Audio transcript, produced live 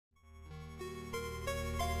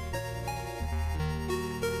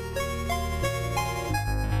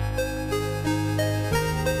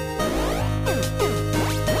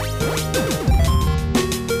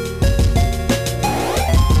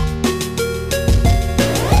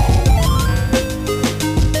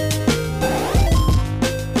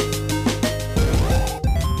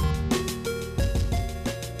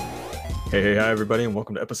Hi everybody, and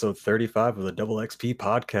welcome to episode 35 of the Double XP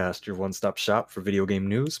podcast, your one-stop shop for video game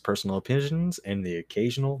news, personal opinions, and the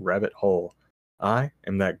occasional rabbit hole. I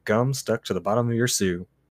am that gum stuck to the bottom of your shoe.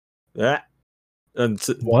 That.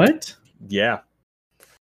 What? Yeah.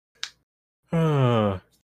 Real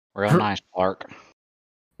nice, Clark.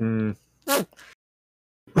 This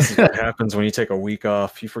is what happens when you take a week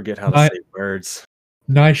off. You forget how to say words.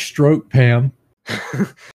 Nice stroke, Pam.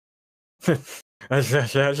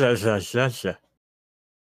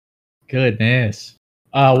 Goodness.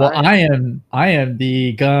 Well, I am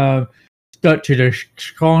the gum stuck to the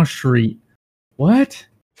concrete. What?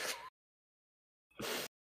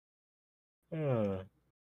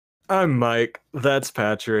 I'm Mike. That's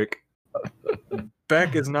Patrick.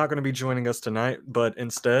 Beck is not going to be joining us tonight, but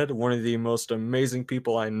instead, one of the most amazing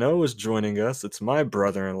people I know is joining us. It's my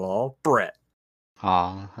brother-in-law, Brett.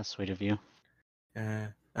 Aw, that's sweet of you.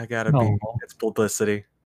 I gotta be. It's publicity.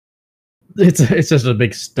 It's just a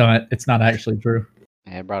big stunt. It's not actually true.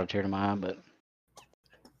 Yeah, it brought a tear to my eye, but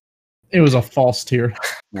it was a false tear.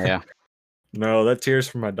 Yeah. No, that tear's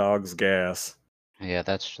from my dog's gas. Yeah,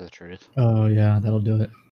 that's the truth. Oh yeah, that'll do it.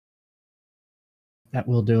 That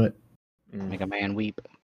will do it. Make a man weep.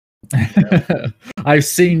 I've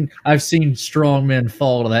seen strong men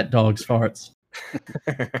fall to that dog's farts.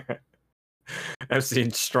 I've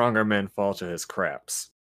seen stronger men fall to his craps.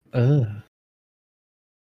 Yeah,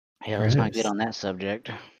 let's not get on that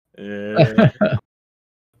subject. Yeah.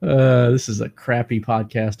 This is a crappy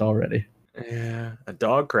podcast already. Yeah, a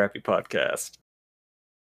dog crappy podcast.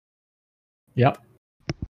 Yep.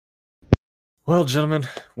 Well, gentlemen,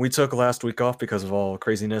 we took last week off because of all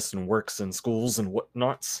craziness and works and schools and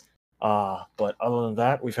whatnots. But other than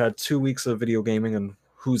that, we've had 2 weeks of video gaming and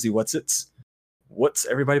who's what's-its. What's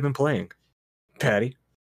everybody been playing? Patty?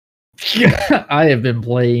 I have been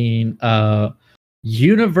playing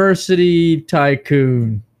University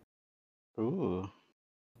Tycoon. Ooh.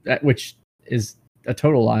 Which is a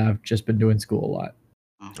total lie. I've just been doing school a lot.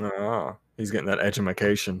 Oh, he's getting that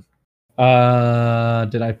edumacation.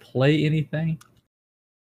 Did I play anything?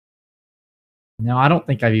 No, I don't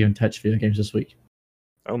think I've even touched video games this week.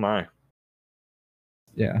 Oh my.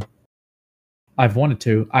 Yeah. I've wanted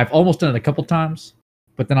to. I've almost done it a couple times,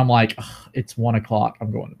 but then I'm like, it's 1 o'clock.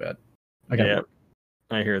 I'm going to bed. I got work.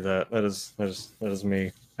 I hear that. That is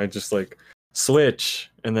me. I just like switch,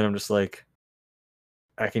 and then I'm just like,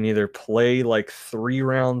 I can either play like 3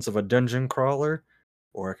 rounds of a dungeon crawler,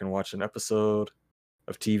 or I can watch an episode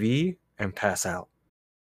of TV and pass out.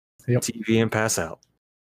 Yep. TV and pass out.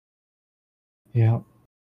 Yeah.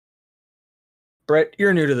 Brett,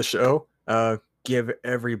 you're new to the show. Give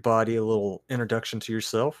everybody a little introduction to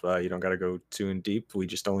yourself. You don't got to go too in deep. We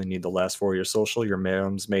just only need the last 4 of your social, your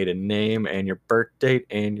mom's maiden name, and your birth date,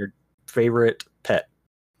 and your favorite pet.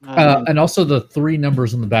 And also the 3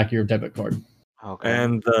 numbers on the back of your debit card. Okay.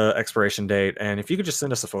 And the expiration date. And if you could just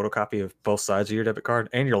send us a photocopy of both sides of your debit card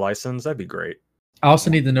and your license, that'd be great. I also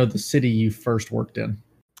need to know the city you first worked in.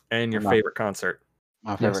 And your favorite concert.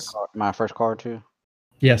 My favorite card, my first card too?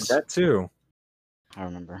 Yes. That too. I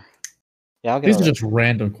remember. Yeah, I'll get These are just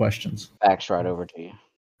random questions. facts right over to you.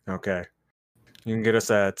 Okay. You can get us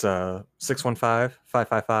at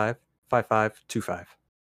 615-555-5525.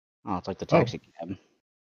 Oh, it's like the taxi cab.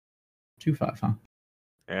 25, huh?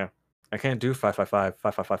 Yeah. I can't do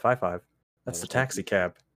 555-555-55. That's the taxi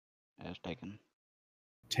cab. Yeah, it's taken.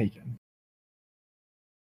 Taken.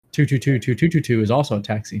 222-2222 is also a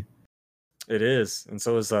taxi. It is. And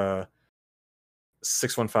so is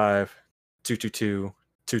 615-222-2232.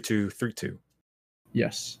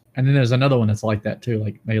 Yes. And then there's another one that's like that too,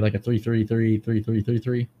 like maybe like a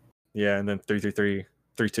 333-3333. Yeah, and then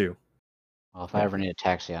 33332. Well, if I ever need a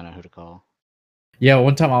taxi, I know who to call. Yeah,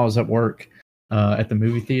 one time I was at work at the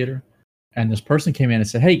movie theater, and this person came in and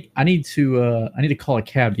said, "Hey, I need to call a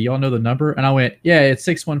cab. Do y'all know the number?" And I went, "Yeah, it's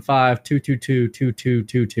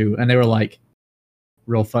 615-222-2222." And they were like,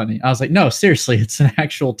 real funny. I was like, "No, seriously, it's an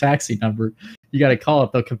actual taxi number. You got to call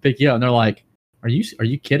it. They'll come pick you up." And they're like, "Are you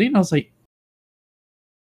kidding?" I was like,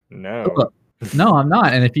 No. "No, I'm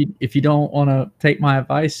not. And if you don't want to take my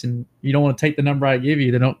advice and you don't want to take the number I give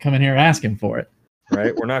you, then don't come in here asking for it."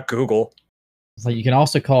 Right? We're not Google. It's like, you can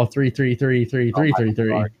also call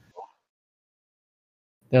 333-3333.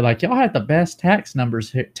 They're like, "Y'all have the best taxi numbers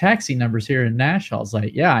here in Nashville." I was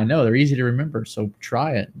like, "Yeah, I know. They're easy to remember. So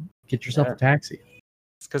try it. Get yourself a taxi."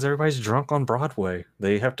 It's because everybody's drunk on Broadway.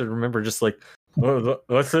 They have to remember just like,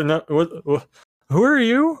 what's the who are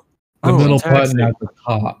you? The middle button at the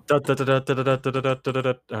top.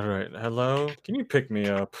 All right. Hello. Can you pick me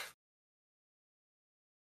up?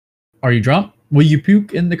 Are you drunk? Will you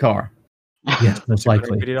puke in the car? Yes, most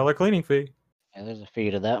likely. $250 cleaning fee. Yeah, there's a fee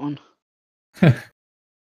to that one.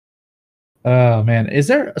 Oh man, is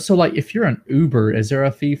there so like if you're an Uber, is there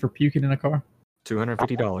a fee for puking in a car? $250. I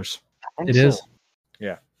think It so. is.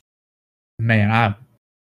 Yeah. Man,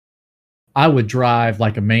 I would drive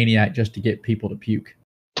like a maniac just to get people to puke,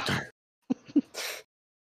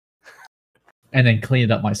 and then clean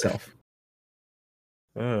it up myself.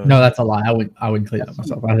 No, that's a lie. I wouldn't clean it up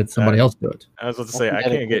myself. I had somebody else do it. I was about to say I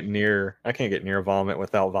can't get near vomit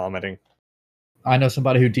without vomiting. I know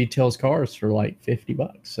somebody who details cars for like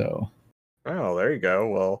 $50. So Oh, there you go.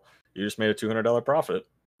 Well, you just made a $200 profit.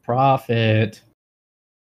 profit.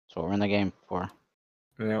 That's what we're in the game for.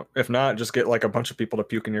 You know, if not, just get like a bunch of people to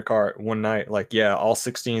puke in your car one night. Like, yeah, all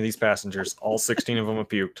 16 of these passengers, all 16 of them have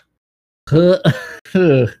puked.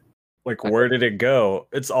 Like, where did it go?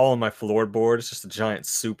 It's all on my floorboard. It's just a giant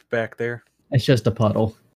soup back there. It's just a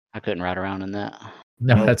puddle. I couldn't ride around in that.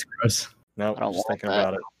 No, Nope. that's gross. No, I don't just want thinking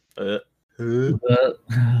that. about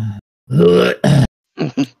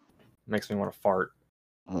it. Makes me want to fart.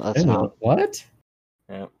 Well, that's not. What?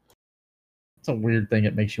 Yeah. It's a weird thing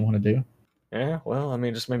it makes you want to do. Yeah, well, I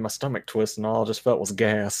mean, it just made my stomach twist and all I just felt was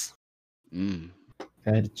gas.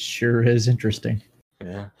 That sure is interesting.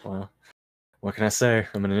 Yeah, well, what can I say?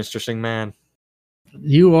 I'm an interesting man.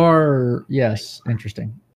 You are, yes,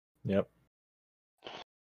 interesting. Yep.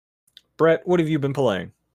 Brett, what have you been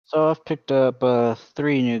playing? So I've picked up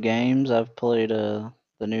 3 new games. I've played the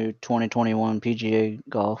new 2021 PGA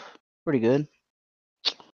Golf. Pretty good.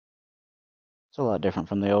 It's a lot different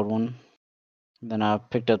from the old one. Then I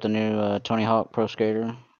picked up the new Tony Hawk Pro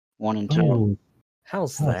Skater 1 and 2. Oh,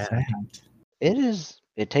 How's what's that?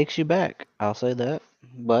 It takes you back, I'll say that.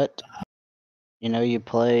 But, you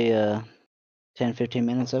play 10, 15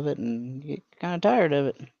 minutes of it and you get kind of tired of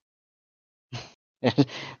it.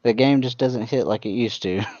 The game just doesn't hit like it used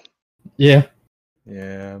to. yeah.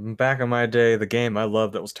 Yeah, back in my day, the game I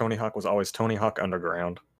loved that was Tony Hawk was always Tony Hawk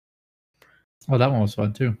Underground. Oh, that one was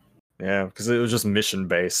fun too. Yeah, because it was just mission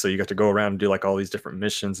based, so you got to go around and do like all these different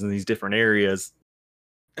missions in these different areas,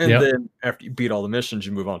 and Yep. then after you beat all the missions,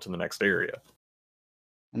 you move on to the next area.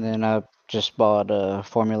 And then I just bought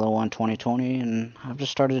Formula 1 2020, and I've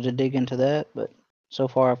just started to dig into that. But so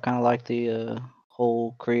far, I've kind of liked the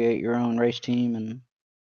whole create your own race team, and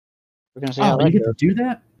we're gonna see how Oh, that you get goes. to do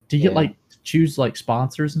that? Do you get Yeah. like choose like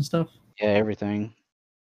sponsors and stuff? Yeah, everything.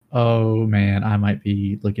 Oh man, I might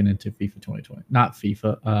be looking into FIFA 2020. Not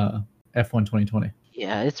FIFA, F1 2020.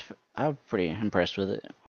 Yeah, I'm pretty impressed with it.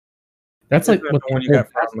 That's like Isn't that what the one you the got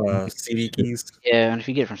old from Fast CD games do. Keys? Yeah, and if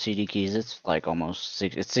you get it from CD Keys, it's like almost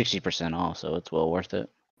it's 60% off, so it's well worth it.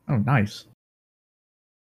 Oh, nice.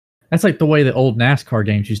 That's like the way the old NASCAR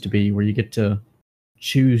games used to be, where you get to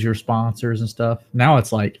choose your sponsors and stuff. Now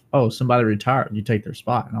it's like, oh, somebody retired, you take their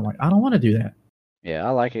spot, and I'm like, I don't want to do that. Yeah, I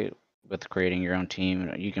like it with creating your own team.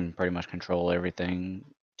 You can pretty much control everything: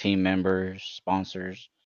 team members, sponsors,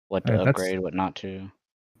 what to That's upgrade, what not to.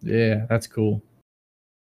 yeah, that's cool.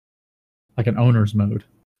 Like an owner's mode.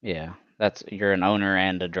 Yeah, you're an owner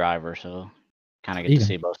and a driver, so kind of get to Even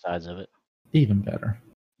see both sides of it. even better.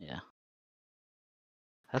 Yeah,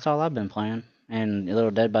 that's all I've been playing, and a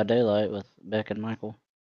little Dead by Daylight with Beck and Michael.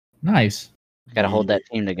 Nice. Got to hold that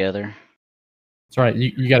team together. That's right.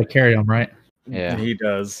 You got to carry them, right? Yeah. He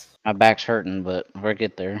does. My back's hurting, but we'll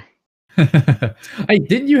get there. Hey,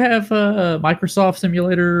 didn't you have Microsoft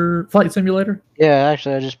Simulator, Flight Simulator? Yeah,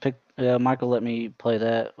 actually, I just picked. Michael let me play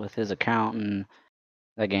that with his account, and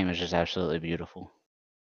that game is just absolutely beautiful.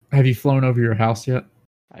 Have you flown over your house yet?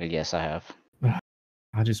 Yes, I have.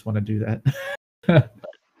 I just want to do that.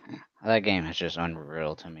 That game is just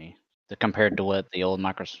unreal to me. Compared to what the old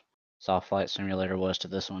Microsoft Flight Simulator was to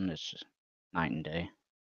this one, it's just night and day.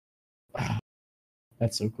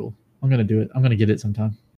 That's so cool. I'm gonna do it. I'm gonna get it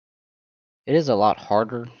sometime. It is a lot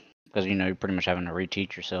harder because you're pretty much having to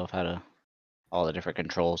reteach yourself how to all the different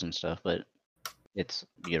controls and stuff, but it's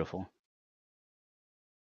beautiful.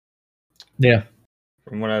 Yeah.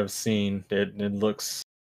 From what I've seen, it looks.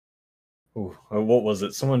 Ooh, what was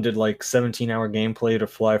it? Someone did like 17-hour gameplay to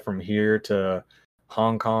fly from here to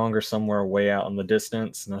Hong Kong or somewhere way out in the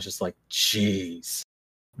distance, and I was just like, "Jeez,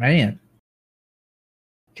 Man.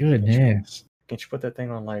 Goodness. can't you put that thing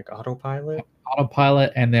on like autopilot?"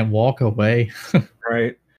 Autopilot and then walk away.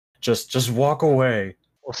 Right? Just walk away.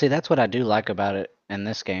 Well, see, that's what I do like about it in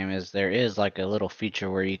this game is there is like a little feature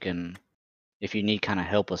where you can, if you need kind of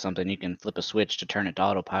help with something, you can flip a switch to turn it to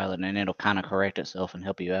autopilot, and it'll kind of correct itself and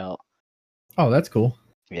help you out. Oh, that's cool.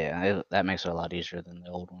 Yeah, that makes it a lot easier than the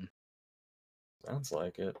old one. Sounds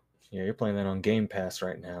like it. Yeah, you're playing that on Game Pass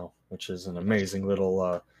right now, which is an amazing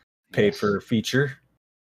little paid for feature.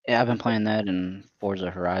 Yeah, I've been playing that and Forza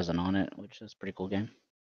Horizon on it, which is a pretty cool game.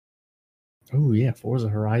 Oh yeah, Forza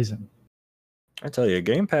Horizon. I tell you,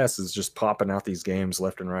 Game Pass is just popping out these games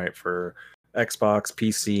left and right for Xbox,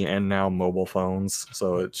 PC, and now mobile phones.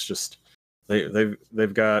 So it's just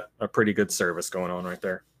they've got a pretty good service going on right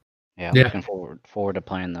there. Yeah, I'm Yeah. looking forward to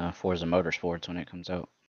playing the Forza Motorsports when it comes out at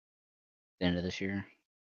the end of this year.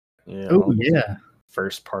 Yeah. Oh all these yeah.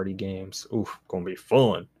 First party games. Oof, gonna be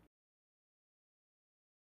fun.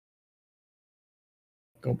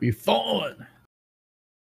 Gonna be fun.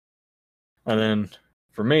 And then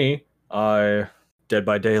for me, Dead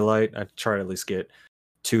by Daylight, I try to at least get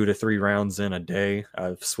 2 to 3 rounds in a day.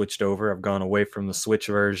 I've switched over. I've gone away from the Switch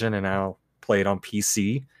version and now play it on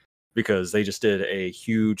PC because they just did a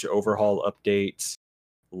huge overhaul update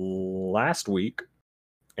last week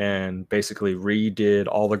and basically redid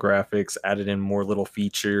all the graphics, added in more little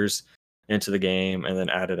features into the game, and then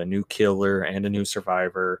added a new killer and a new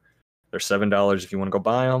survivor. They're $7 if you want to go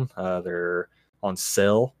buy them. They're on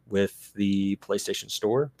sale with the PlayStation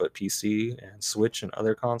Store, but PC and Switch and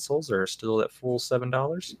other consoles are still at full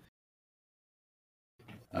 $7.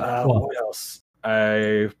 What else?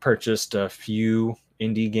 I purchased a few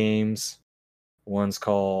indie games. One's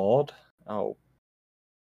called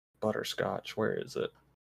Butterscotch. Where is it?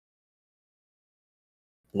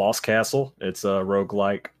 Lost Castle. It's a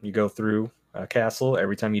roguelike. You go through a castle.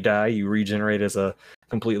 Every time you die, you regenerate as a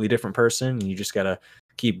completely different person. And you just gotta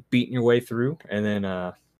keep beating your way through. And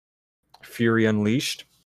then Fury Unleashed.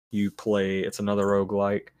 You play. It's another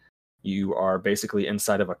roguelike. You are basically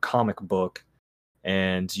inside of a comic book,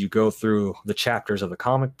 and you go through the chapters of the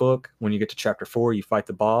comic book. When you get to chapter 4, you fight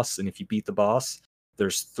the boss, and if you beat the boss,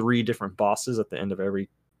 there's 3 different bosses at the end of every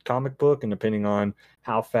comic book, and depending on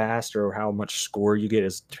how fast or how much score you get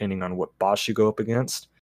is depending on what boss you go up against.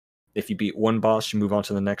 If you beat one boss, you move on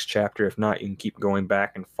to the next chapter. If not, you can keep going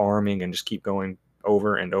back and farming and just keep going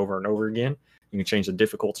over and over and over again. You can change the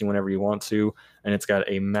difficulty whenever you want to, and it's got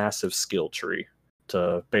a massive skill tree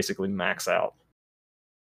to basically max out.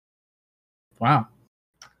 Wow.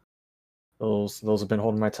 Those have been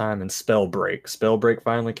holding my time. And Spellbreak. Spellbreak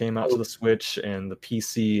finally came out to the Switch and the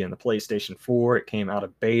PC and the PlayStation 4. It came out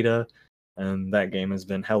of beta, and that game has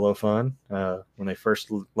been hella fun. When they first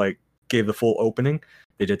gave the full opening,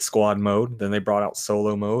 they did squad mode. Then they brought out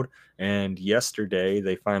solo mode, and yesterday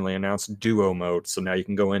they finally announced duo mode. So now you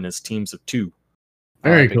can go in as teams of 2.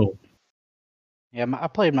 Very cool. Yeah, I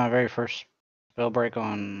played my very first Spellbreak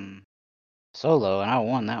on solo, and I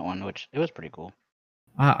won that one, which it was pretty cool.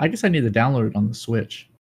 I guess I need to download it on the Switch.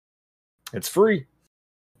 It's free.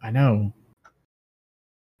 I know.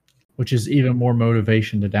 Which is even more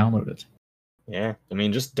motivation to download it. Yeah, I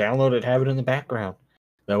mean, just download it, have it in the background.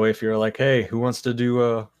 That way, if you're like, hey, who wants to do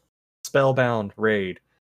a Spellbound raid?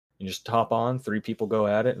 You just hop on, 3 people go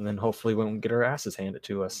at it, and then hopefully we won't get our asses handed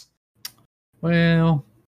to us. Well,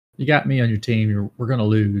 you got me on your team. We're going to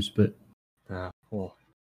lose, but... Well,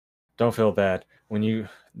 don't feel bad. The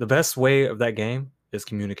best way of that game is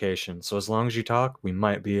communication. So as long as you talk, we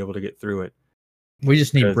might be able to get through it. We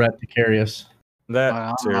just need Brett to carry us.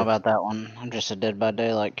 I don't know about that one. I'm just a Dead by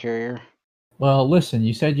Daylight carrier. Well, listen,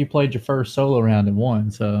 you said you played your first solo round and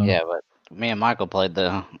won, so... Yeah, but me and Michael played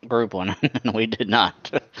the group one, and we did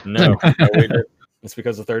not. No, we didn't. It's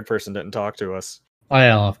because the third person didn't talk to us.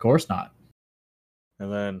 Well, of course not.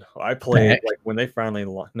 And then I played, when they finally...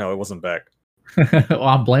 No, it wasn't Beck. Well,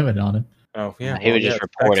 I'm blaming it on him. Oh, yeah. He would just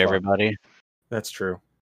report everybody. That's true.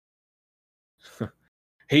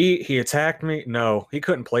 He attacked me. No, he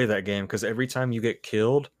couldn't play that game because every time you get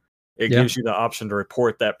killed, it gives you the option to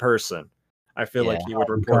report that person. I feel like he would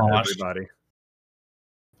report everybody.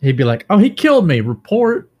 He'd be like, "Oh, he killed me.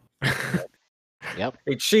 Report." Yep.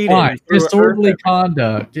 He cheated. Fine. Disorderly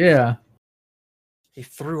conduct. Yeah. He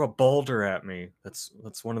threw a boulder at me. That's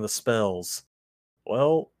one of the spells.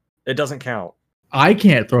 Well, it doesn't count. I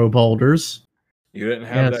can't throw boulders. You didn't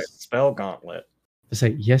have that spell gauntlet. I say,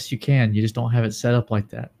 yes, you can. You just don't have it set up like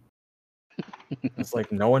that. It's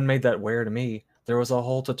like no one made that wear to me. There was a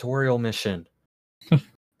whole tutorial mission.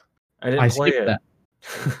 I didn't play it. That.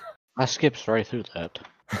 I skipped right through that.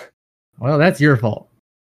 Well, that's your fault.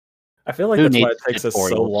 I feel like that's why it takes us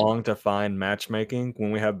so long to find matchmaking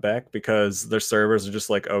when we have Beck, because their servers are just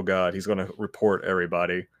like, oh god, he's going to report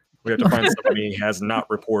everybody. We have to find somebody who has not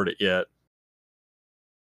reported yet.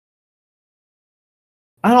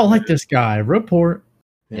 I don't like this guy. Report.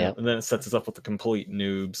 Yeah, and then it sets us up with the complete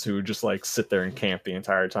noobs who just like sit there and camp the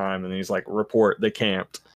entire time, and then he's like, report, they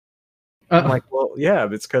camped. I'm like, well, yeah,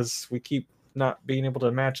 it's because we keep not being able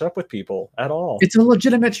to match up with people at all. It's a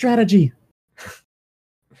legitimate strategy.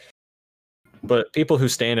 But people who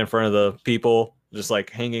stand in front of the people just like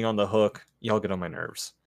hanging on the hook. Y'all get on my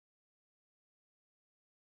nerves.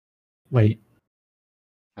 Wait,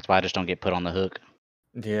 That's why I just don't get put on the hook.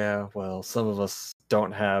 Yeah, well, some of us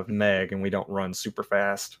don't have Meg and we don't run super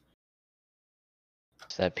fast.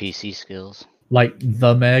 It's that PC skills. like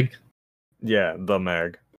the Meg, Yeah, the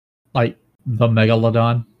Meg. like the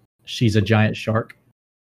Megalodon. She's a giant shark.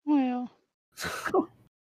 Well,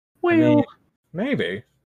 Well, I mean, maybe.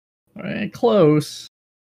 close.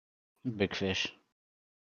 big fish.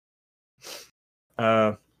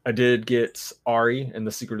 I did get Ari and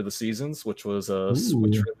the Secret of the Seasons, which was a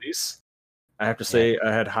Switch Ooh. release. I have to say,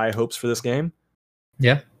 I had high hopes for this game.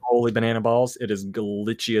 Yeah. Holy banana balls! It is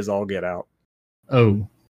glitchy as all get out. Oh,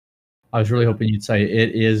 I was really hoping you'd say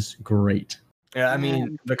it is great. Yeah, I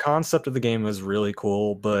mean, the concept of the game is really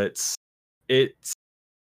cool, but it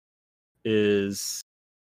is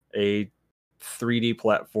a 3D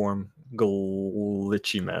platform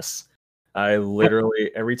glitchy mess. I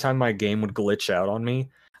literally, every time my game would glitch out on me,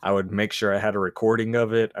 I would make sure I had a recording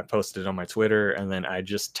of it. I posted it on my Twitter, and then I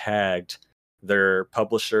just tagged their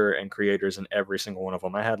publisher and creators in every single one of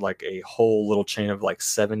them. I had like a whole little chain of like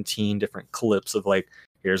 17 different clips of like,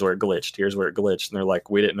 here's where it glitched, here's where it glitched. And they're like,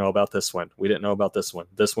 we didn't know about this one. We didn't know about this one.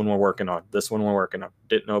 This one we're working on. This one we're working on.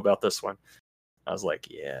 Didn't know about this one. I was like,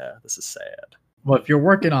 yeah, this is sad. Well, if you're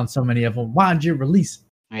working on so many of them, why'd you release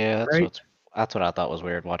it? Yeah, Right. that's what I thought was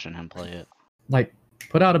weird watching him play it. Like,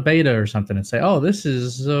 put out a beta or something and say, oh, this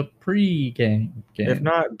is a pre-game game. If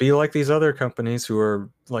not, be like these other companies who are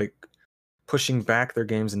like pushing back their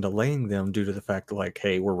games and delaying them due to the fact that like,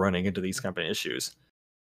 hey, we're running into these kind of issues.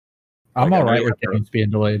 I'm like, I all know right you with have to- games being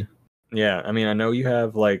delayed. Yeah, I mean, I know you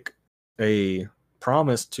have like a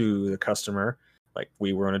promise to the customer, like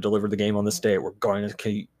we were going to deliver the game on this date. We're going to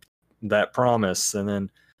keep that promise, and then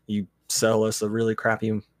you sell us a really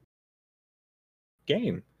crappy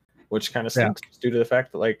game, which kind of stinks due to the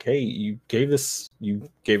fact that like, hey, you gave it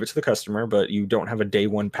to the customer, but you don't have a day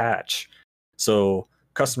one patch, so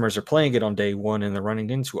customers are playing it on day one and they're running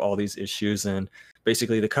into all these issues, and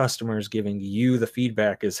basically the customer is giving you the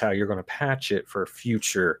feedback is how you're going to patch it for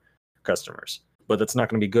future customers, but that's not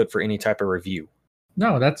going to be good for any type of review.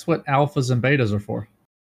 No, that's what alphas and betas are for.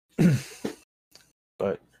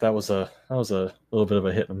 But that was a little bit of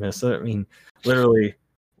a hit and miss. I mean, literally,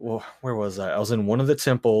 well, where was I? I was in one of the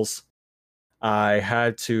temples. I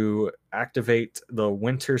had to activate the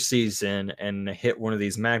winter season and hit one of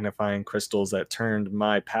these magnifying crystals that turned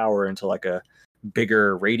my power into like a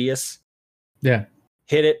bigger radius. Yeah.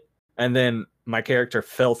 Hit it, and then my character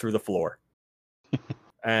fell through the floor.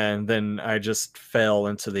 And then I just fell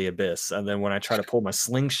into the abyss. And then when I try to pull my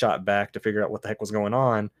slingshot back to figure out what the heck was going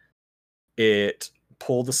on, it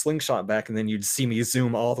pulled the slingshot back, and then you'd see me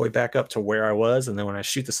zoom all the way back up to where I was. And then when I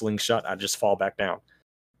shoot the slingshot, I just fall back down.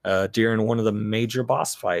 During one of the major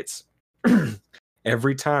boss fights,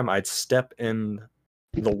 every time I'd step in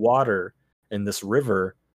the water in this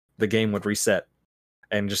river, the game would reset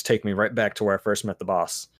and just take me right back to where I first met the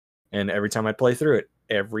boss. And every time I'd play through it,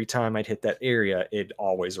 every time I'd hit that area, it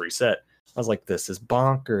always reset. I was like, this is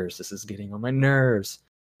bonkers. This is getting on my nerves.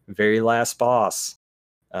 Very last boss.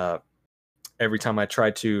 Every time I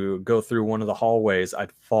tried to go through one of the hallways,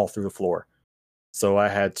 I'd fall through the floor. So I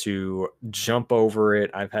had to jump over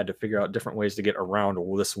it. I've had to figure out different ways to get around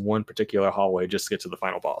this one particular hallway just to get to the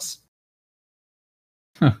final boss.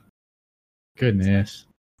 Goodness.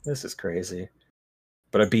 This is crazy.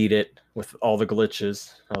 But I beat it with all the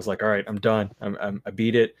glitches. I was like, all right, I'm done. I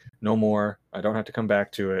beat it. No more. I don't have to come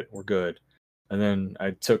back to it. We're good. And then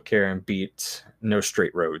I took care and beat No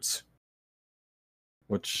Straight Roads,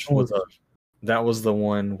 which was that was the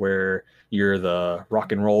one where you're the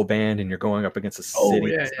rock and roll band and you're going up against a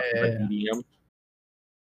city.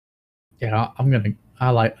 Yeah, I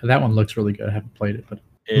like that one. Looks really good. I haven't played it, but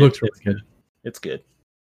it looks really good. It's good.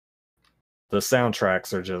 The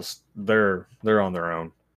soundtracks are just they're on their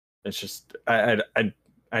own. It's just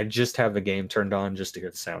I just have the game turned on just to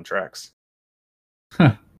hear the soundtracks.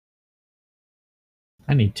 Huh.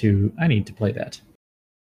 I need to play that.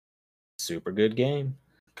 Super good game.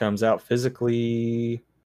 Comes out physically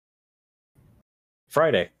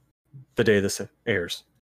Friday, the day this airs.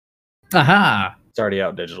 Aha! It's already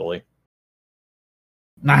out digitally.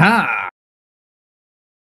 Aha!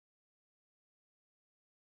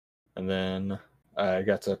 And then I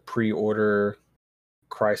got to pre-order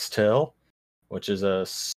Christelle, which is a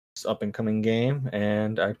up-and-coming game,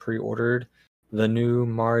 and I pre-ordered the new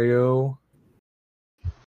Mario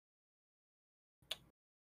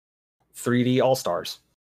 3D All-Stars.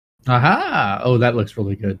 Aha! Oh, that looks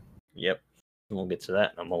really good. Yep. We'll get to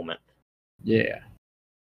that in a moment. Yeah.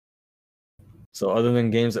 So other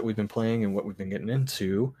than games that we've been playing and what we've been getting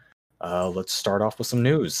into, let's start off with some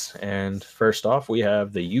news. And first off, we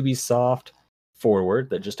have the Ubisoft Forward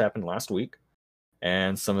that just happened last week,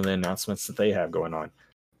 and some of the announcements that they have going on.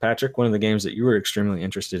 Patrick, one of the games that you were extremely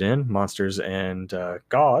interested in, Monsters and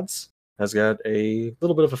Gods, has got a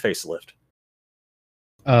little bit of a facelift.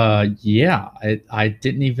 Yeah, I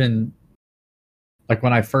didn't even like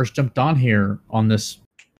when I first jumped on here on this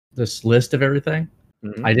list of everything.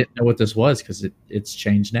 Mhm. I didn't know what this was because it's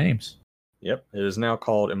changed names. Yep, it is now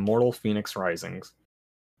called Immortal Phoenix Risings,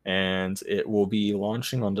 and it will be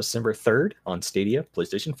launching on December 3rd on Stadia,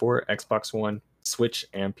 PlayStation 4, Xbox One, Switch,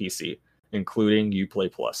 and PC, including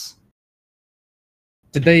Uplay Plus.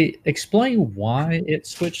 Did they explain why it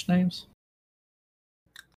switched names?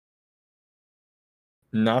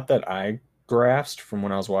 Not that I grasped from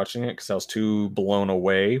when I was watching it, because I was too blown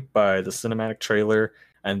away by the cinematic trailer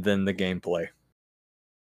and then the gameplay.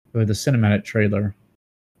 With the cinematic trailer,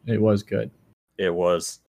 it was good. It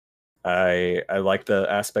was. I like the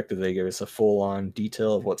aspect that they gave us a full-on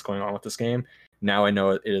detail of what's going on with this game. Now I know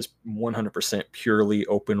it is 100% purely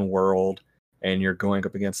open world, and you're going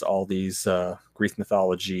up against all these Greek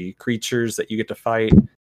mythology creatures that you get to fight.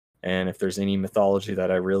 And if there's any mythology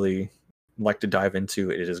that I really like to dive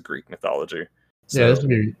into, it is Greek mythology. Yeah, this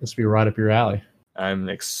would be right up your alley. I'm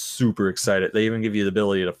super excited. They even give you the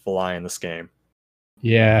ability to fly in this game.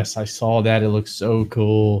 Yes, I saw that. It looks so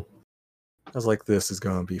cool. I was like, this is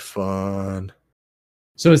gonna be fun.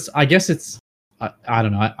 So I guess it's I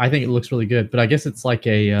don't know. I think it looks really good, but I guess it's like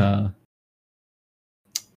a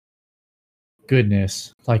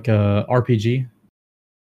goodness, like a RPG.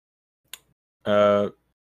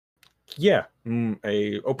 Yeah,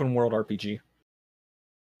 a open world RPG.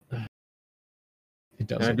 It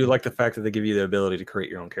does. And I do like the fact that they give you the ability to create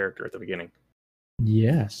your own character at the beginning.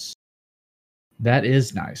 Yes, that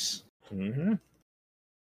is nice. Mm-hmm.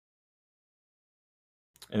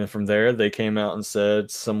 And then from there, they came out and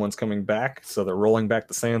said someone's coming back, so they're rolling back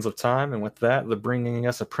the Sands of Time, and with that, they're bringing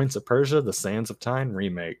us a Prince of Persia: The Sands of Time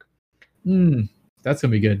remake. That's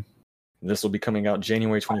gonna be good. This will be coming out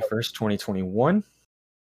January 21st, 2021.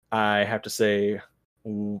 I have to say,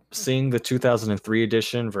 seeing the 2003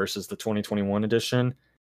 edition versus the 2021 edition,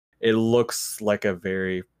 it looks like a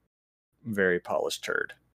very, very polished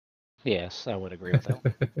turd. Yes, I would agree with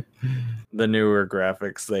that. The newer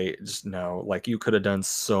graphics, they just know, like, you could have done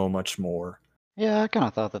so much more. Yeah, I kind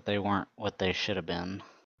of thought that they weren't what they should have been.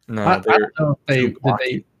 No, I don't know if too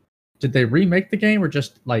blocky. did they remake the game or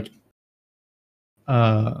just like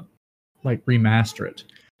remaster it.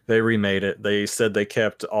 They remade it. They said they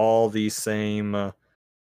kept all the same.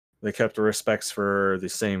 They kept the respects for the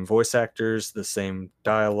same voice actors, the same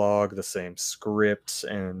dialogue, the same script,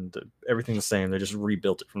 and everything the same. They just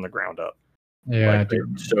rebuilt it from the ground up. Yeah, Like, they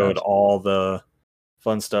showed all the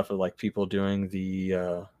fun stuff of like people doing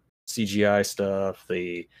the CGI stuff,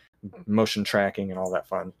 the motion tracking, and all that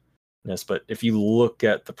funness. But if you look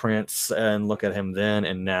at the Prince and look at him then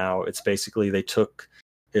and now, it's basically they took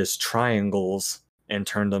his triangles and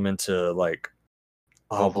turned them into like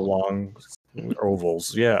oblong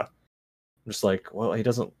ovals. Yeah. Just like, well, he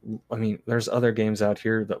doesn't. I mean, there's other games out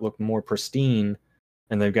here that look more pristine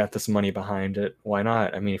and they've got this money behind it. Why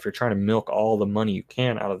not? I mean, if you're trying to milk all the money you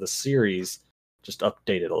can out of the series, just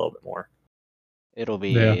update it a little bit more. It'll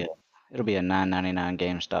be a $9.99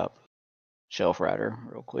 GameStop shelf rider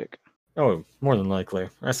real quick. Oh, more than likely.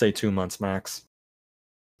 I say 2 months max.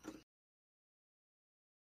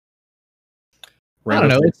 I don't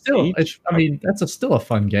know. Rainbow It's Six still. Siege? I mean, that's still a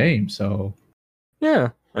fun game. So Yeah.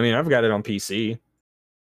 I mean, I've got it on PC.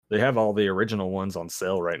 They have all the original ones on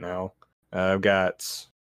sale right now. I've got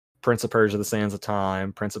Prince of Persia: The Sands of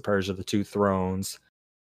Time, Prince of Persia: The Two Thrones,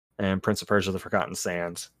 and Prince of Persia: The Forgotten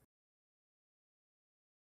Sands.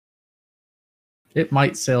 it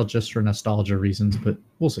might sell just for nostalgia reasons, but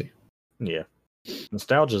we'll see. Yeah.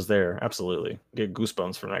 Nostalgia's there, absolutely. Get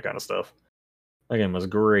goosebumps from that kind of stuff. That game was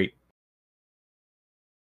great.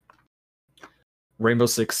 Rainbow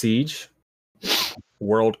Six Siege,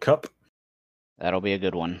 World Cup. That'll be a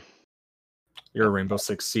good one. You're a Rainbow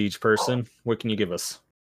Six Siege person. What can you give us?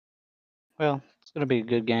 Well, it's going to be a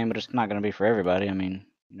good game, but it's not going to be for everybody. I mean,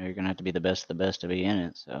 you're going to have to be the best of the best to be in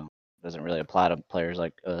it, so it doesn't really apply to players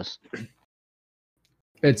like us.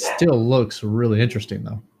 It still looks really interesting,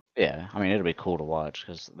 though. Yeah, I mean, it'll be cool to watch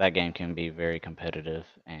because that game can be very competitive,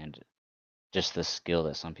 and just the skill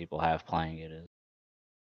that some people have playing it is.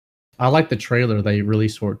 I like the trailer they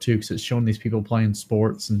released for it too, because it's showing these people playing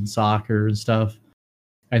sports and soccer and stuff,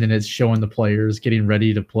 and then it's showing the players getting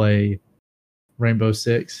ready to play Rainbow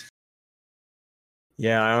Six.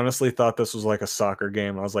 Yeah, I honestly thought this was like a soccer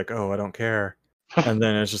game. I was like, oh, I don't care. And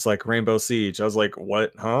then it's just like Rainbow Siege. I was like,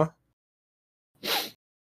 what? Huh?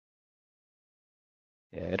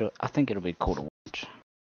 Yeah, I think it'll be cool to watch.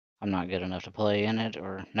 I'm not good enough to play in it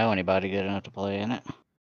or know anybody good enough to play in it.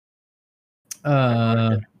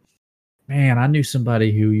 Man, I knew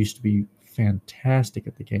somebody who used to be fantastic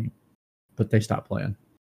at the game, but they stopped playing.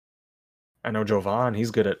 I know Jovan,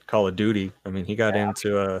 he's good at Call of Duty. I mean, he got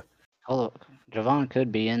into Javon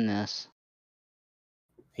could be in this.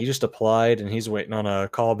 he just applied and he's waiting on a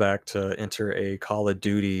callback to enter a Call of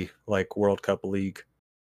Duty like World Cup league.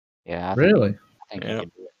 Yeah, Really? I think Yeah. he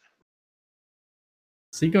could do it.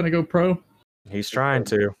 Is he going to go pro? He's trying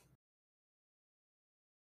to.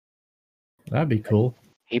 That'd be cool.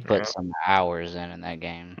 He put Yeah. some hours in that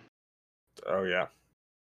game. Oh yeah.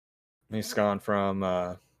 He's gone from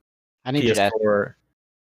I need you to ask PS4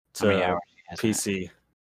 how many to hours he has in it. PC.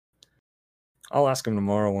 I'll ask him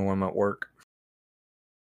tomorrow when I'm at work.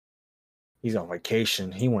 He's on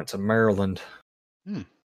vacation. He went to Maryland.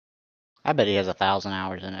 I bet he has 1,000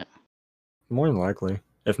 hours in it. More than likely.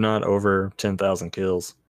 If not over 10,000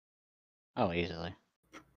 kills. Oh, easily.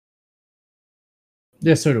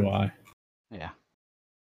 Yeah, so do I. Yeah.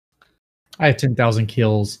 I have 10,000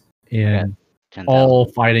 kills in 10,000. all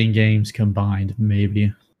fighting games combined,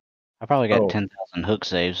 maybe. I probably got Oh. 10,000 hook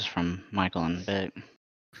saves from Michael and Beck.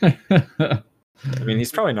 I mean,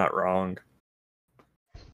 he's probably not wrong.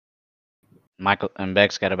 Michael and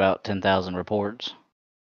Beck's got about 10,000 reports.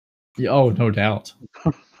 Yeah, oh, no doubt.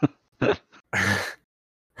 I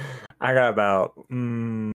got about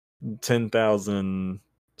 10,000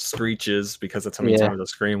 screeches because that's how many Yeah. times I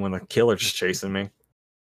scream when the killer's just chasing me.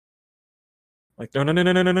 Like no.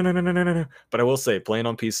 But I will say, playing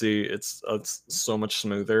on PC, it's so much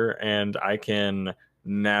smoother, and I can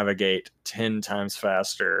navigate 10 times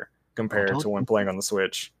faster compared to when playing on the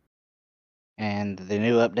Switch. And the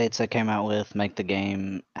new updates that came out with make the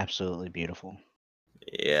game absolutely beautiful.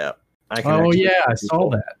 Yeah. I Oh, yeah, I saw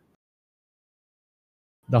that.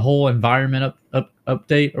 The whole environment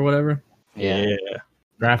update or whatever. Yeah.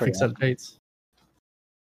 Graphics Pretty updates.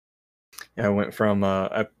 I went from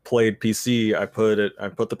I played PC. I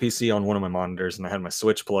put the PC on one of my monitors, and I had my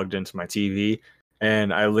Switch plugged into my TV.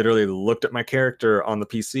 And I literally looked at my character on the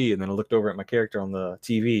PC, and then I looked over at my character on the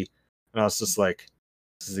TV, and I was just like,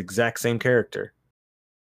 "This is the exact same character."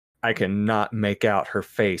 I cannot make out her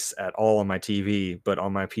face at all on my TV, but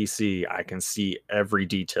on my PC, I can see every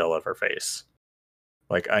detail of her face.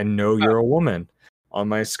 Like, I know you're a woman. On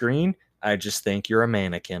my screen, I just think you're a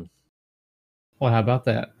mannequin. Well, how about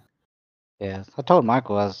that? Yeah, I told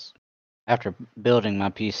Michael after building my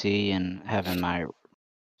PC and having my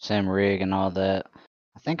sim rig and all that,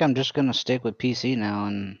 I think I'm just gonna stick with PC now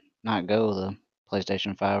and not go the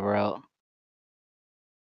PlayStation 5 route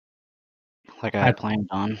like I had planned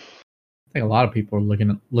on. I think a lot of people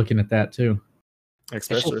are looking at that too.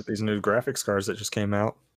 Especially with these new graphics cards that just came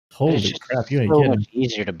out. Holy crap, you ain't so kidding. much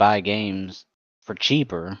easier to buy games for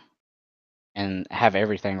cheaper and have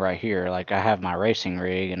everything right here. Like, I have my racing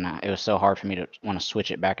rig, and it was so hard for me to want to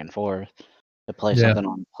switch it back and forth to play Yeah. something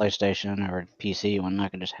on PlayStation or PC when I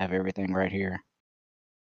could just have everything right here.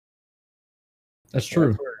 That's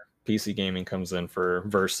true. where PC gaming comes in for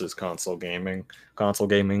versus console gaming. Console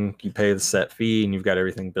gaming, you pay the set fee and you've got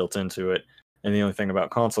everything built into it. And the only thing about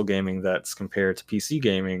console gaming that's compared to PC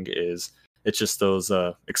gaming is it's just those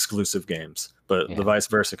exclusive games. But the vice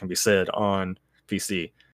versa can be said on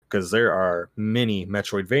PC, because there are many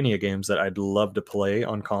Metroidvania games that I'd love to play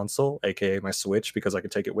on console, aka my Switch, because I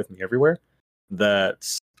could take it with me everywhere, that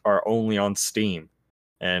are only on Steam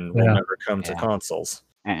and will never come to consoles.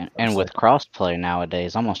 And with crossplay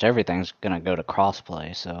nowadays, almost everything's gonna go to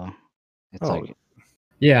crossplay. So it's like,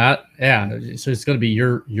 yeah. So it's gonna be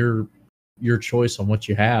your choice on what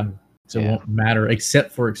you have. So it won't matter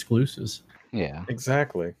except for exclusives. Yeah,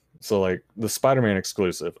 exactly. So like the Spider-Man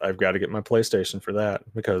exclusive, I've got to get my PlayStation for that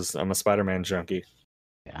because I'm a Spider-Man junkie.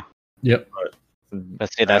 Yeah. Yep.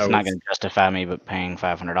 But see, that's not going to justify me but paying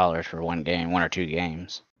 $500 for one or two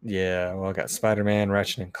games. Yeah, well, I got Spider-Man,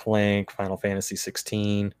 Ratchet and Clank, Final Fantasy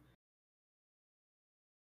 16.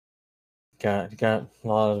 Got a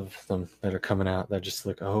lot of them that are coming out that just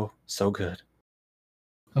look so good.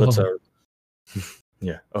 But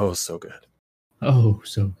yeah, so good. Oh,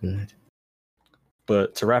 so good.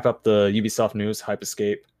 But to wrap up the Ubisoft news,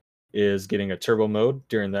 Hyperscape is getting a turbo mode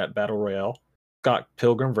during that battle royale. Scott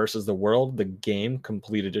Pilgrim versus the World, the game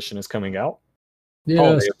complete edition, is coming out.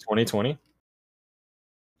 Holiday of 2020.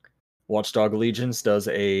 Watchdog Legions does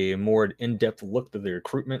a more in-depth look at the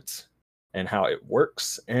recruitment and how it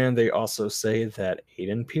works, and they also say that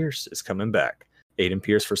Aiden Pierce is coming back. Aiden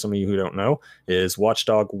Pierce, for some of you who don't know, is Watch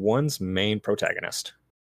Dogs 1's main protagonist.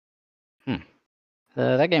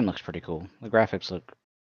 That game looks pretty cool. The graphics look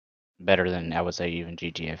better than, I would say, even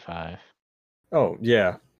GTA 5. Oh,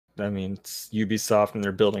 yeah. I mean, it's Ubisoft, and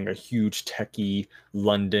they're building a huge techie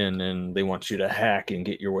London, and they want you to hack and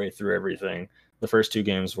get your way through everything. The first 2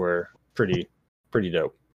 games were pretty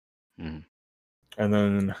dope. Mhm. And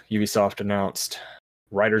then Ubisoft announced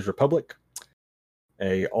Riders Republic,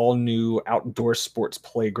 a all-new outdoor sports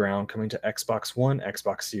playground coming to Xbox One,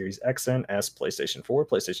 Xbox Series X and S, PlayStation 4,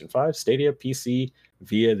 PlayStation 5, Stadia, PC,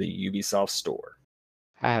 via the Ubisoft Store.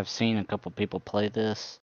 I have seen a couple people play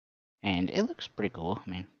this, and it looks pretty cool. I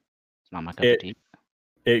mean, it's not my cup of tea.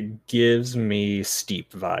 It gives me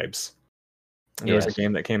Steep vibes. There was a Yes.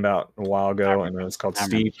 game that came out a while ago, and it was called I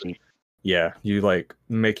remember Steep. Steep. Yeah, you like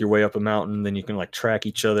make your way up a mountain, then you can like track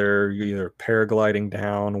each other. You're either paragliding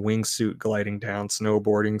down, wingsuit gliding down,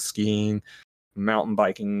 snowboarding, skiing, mountain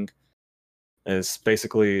biking. Is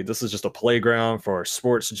basically, this is just a playground for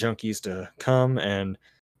sports junkies to come and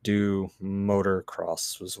do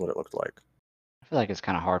motocross, was what it looked like. I feel like it's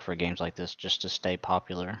kind of hard for games like this just to stay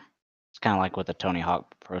popular. It's kind of like with the Tony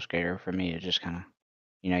Hawk Pro Skater. For me, it just kind of,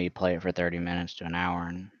 you play it for 30 minutes to an hour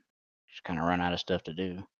and just kind of run out of stuff to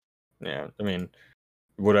do. Yeah, I mean,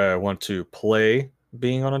 would I want to play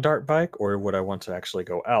being on a dirt bike, or would I want to actually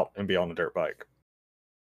go out and be on a dirt bike?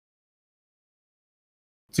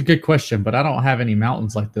 It's a good question, but I don't have any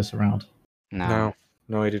mountains like this around. No.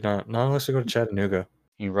 No, I do not. Not unless we go to Chattanooga.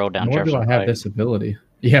 You roll down Nor do Jefferson I have Pike. this ability.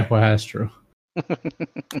 Yeah, well, that's true. If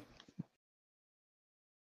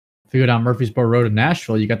you go down Murfreesboro Road in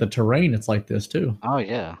Nashville, you got the terrain. It's like this too. Oh,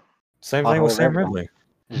 yeah. Same thing with Pothole Sam everything.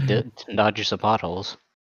 Ridley. Just dodge you some potholes.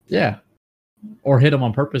 Yeah, or hit them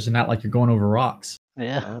on purpose and not like you're going over rocks.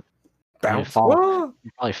 Yeah. Bounce. fall. Ah!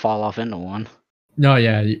 You probably fall off into one. No,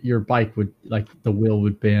 yeah, your bike would like the wheel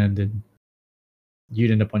would bend and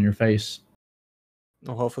you'd end up on your face.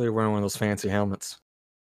 Well, hopefully you're wearing one of those fancy helmets.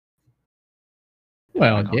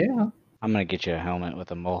 Well, Like, yeah. I'm going to get you a helmet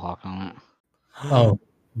with a mohawk on it. Oh,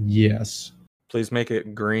 yes. Please make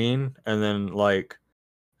it green, and then like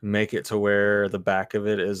make it to where the back of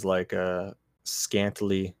it is like a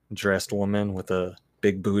scantily dressed woman with a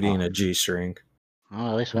big booty and a G-string.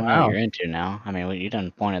 Well, at least we know Wow. what you're into now. I mean, you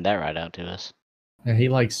done pointed that right out to us. Yeah, he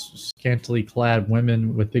likes scantily clad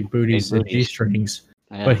women with big booties and booties. G-strings.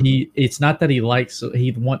 Yeah. But it's not that he likes,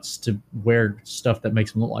 he wants to wear stuff that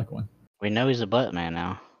makes him look like one. We know he's a butt man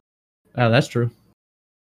now. Oh, that's true.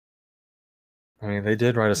 I mean, they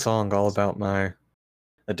did write a song all about my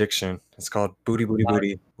addiction. It's called Booty Booty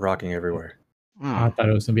Booty, Rocking Everywhere. I thought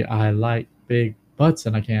it was going to be, I like big butts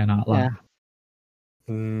and I cannot lie.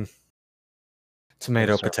 Yeah.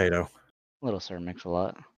 Tomato, Sir. potato. Little Sir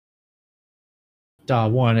Mix-a-Lot.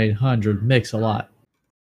 Dial 1-800 mix a lot.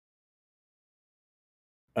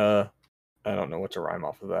 I don't know what to rhyme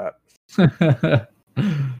off of that.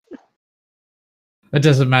 It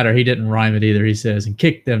doesn't matter. He didn't rhyme it either. He says, and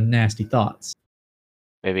kick them nasty thoughts.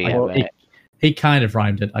 Maybe Well, he kind of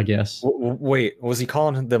rhymed it, I guess. Wait, was he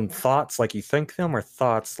calling them thoughts like you think them, or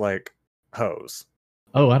thoughts like hoes?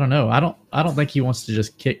 Oh, I don't know. I don't think he wants to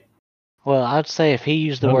just kick. Well, I'd say if he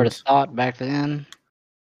used the word Hoes. thought back then,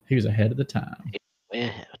 He was ahead of the time.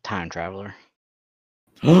 a time traveler.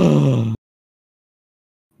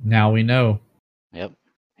 Now we know. Yep.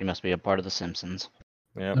 He must be a part of The Simpsons.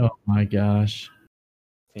 Yep. Oh my gosh.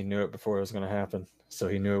 He knew it before it was going to happen, so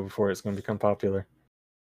he knew it before it's going to become popular.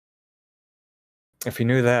 If he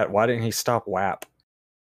knew that, why didn't he stop WAP?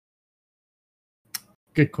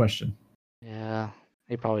 Good question. Yeah.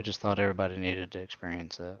 He probably just thought everybody needed to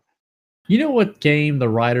experience that. You know what game the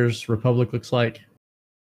Riders Republic looks like?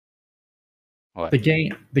 What? The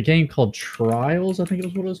game called Trials, I think it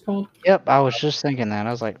was what it was called. Yep, I was just thinking that.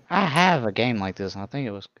 I was like, I have a game like this, and I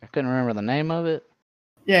couldn't remember the name of it.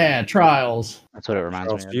 Yeah, Trials. That's what it reminds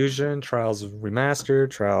Trials me of. Fusion, Trials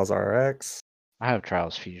Remastered, Trials RX. I have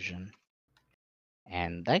Trials Fusion.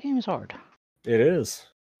 And that game is hard. It is.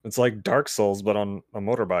 It's like Dark Souls, but on a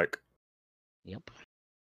motorbike. Yep.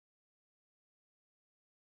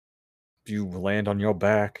 If you land on your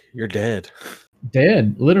back, you're dead.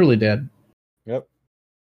 Dead. Literally dead. Yep.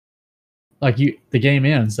 Like the game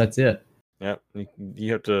ends. That's it. Yep.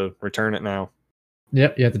 You have to return it now.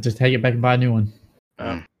 Yep. You have to just take it back and buy a new one.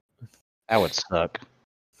 That would suck.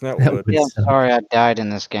 That That would. would Yeah, I'm suck. sorry I died in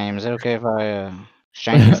this game. Is it okay if I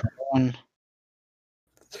exchange it for one?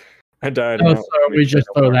 I died. Oh, and sorry. We just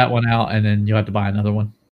throw that one out and then you have to buy another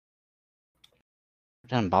one. I've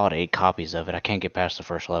done bought 8 copies of it. I can't get past the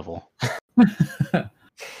first level.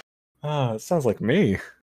 Ah, it sounds like me.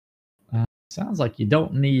 Sounds like you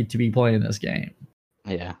don't need to be playing this game.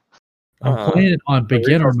 Yeah. I'm playing it on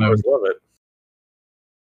beginner mode. Love it.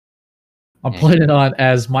 I'm playing it on,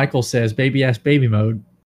 as Michael says, baby ass baby mode,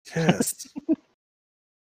 Yes.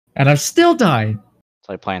 and I'm still dying. It's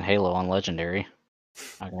like playing Halo on Legendary.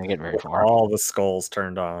 Not gonna get very far. All the skulls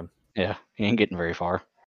turned on. Yeah, you ain't getting very far.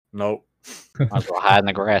 Nope. Might as well hide in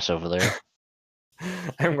the grass over there.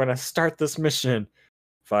 I'm gonna start this mission.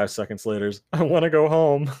 5 seconds later, I want to go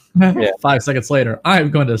home. Yeah. 5 seconds later, I'm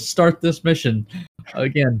going to start this mission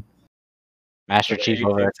again. Master Okay, Chief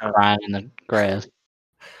over there anytime. crying in the grass.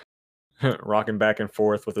 Rocking back and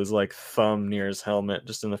forth with his like thumb near his helmet,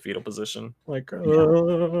 just in the fetal position. Like,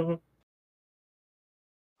 I'm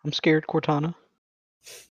scared, Cortana.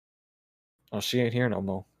 Oh, she ain't here no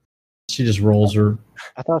more. She just rolls her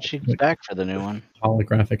I thought she'd be back for the new one.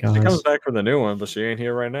 holographic She eyes. comes back for the new one, but she ain't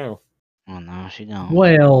here right now. Oh no, she don't.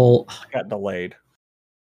 Well, Got delayed.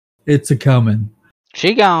 it's a coming.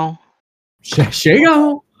 She gone. She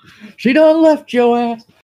gone. She done left your ass.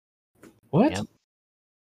 What? Yep.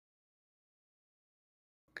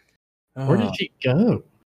 Where did she go?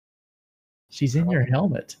 She's in your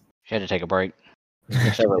helmet. She had to take a break.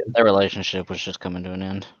 Their relationship was just coming to an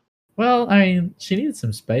end. Well, I mean, she needed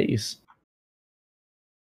some space.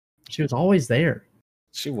 She was always there.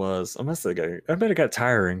 She was. I bet it got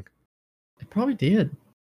tiring. It probably did.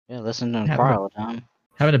 Yeah, listen to him Yeah, cry but- all the time.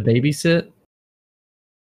 Having to babysit.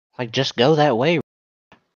 Like, just go that way.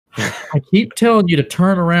 I keep telling you to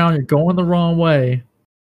turn around. You're going the wrong way.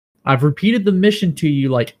 I've repeated the mission to you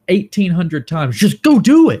like 1,800 times. Just go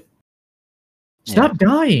do it. Stop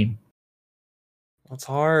dying. That's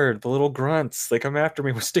hard. The little grunts, they come after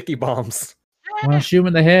me with sticky bombs. When I shoot them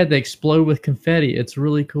in the head, they explode with confetti. It's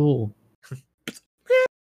really cool.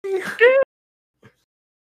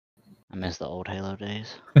 I miss the old Halo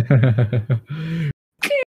days.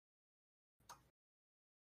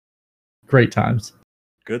 Great times.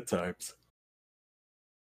 Good times.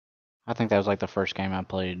 I think that was like the first game I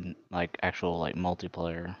played, like actual like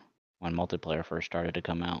multiplayer, when multiplayer first started to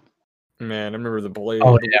come out. Man, I remember the blade.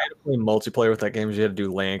 Oh, the way to play multiplayer with that game is you had to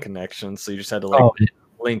do LAN connections, so you just had to Oh,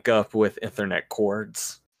 link up with Ethernet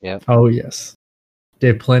cords. oh yes.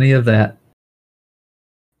 Did plenty of that.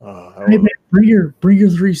 Oh, Hey man, bring your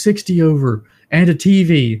 360 over and a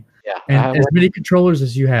TV Yeah, and as many controllers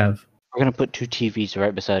as you have. we're gonna put two TVs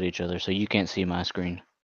right beside each other so you can't see my screen.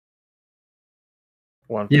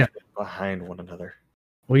 one Yeah. behind one another.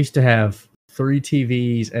 We used to have 3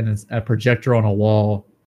 TVs and a projector on a wall.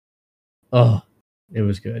 Oh, it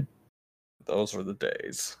was good. Those were the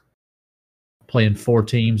days. Playing 4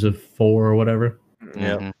 teams of 4 or whatever.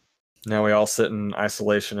 Yep. Mhm. Now we all sit in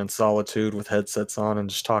isolation and solitude with headsets on and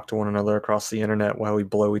just talk to one another across the internet while we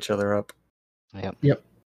blow each other up. Yep.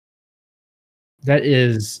 That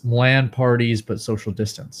is LAN parties, but social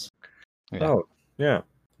distance. Yeah. Oh, yeah.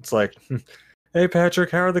 It's like, hey Patrick,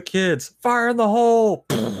 how are the kids? Fire in the hole!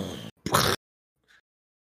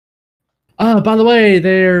 By the way,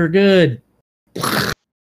 they're good.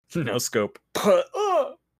 No scope.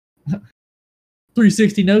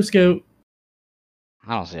 360 no scope.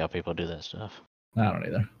 I don't see how people do that stuff. I don't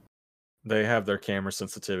either. They have their camera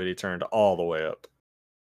sensitivity turned all the way up.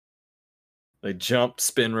 They jump,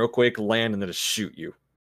 spin real quick, land, and then just shoot you.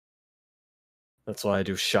 That's why I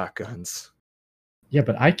do shotguns. Yeah,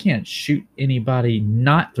 but I can't shoot anybody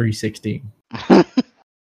not 360.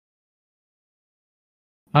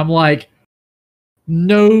 I'm like,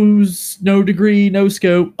 no degree, no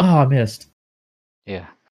scope. Oh, I missed. Yeah.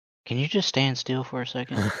 Can you just stand still for a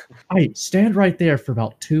second? Hey, stand right there for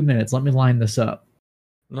about 2 minutes. Let me line this up.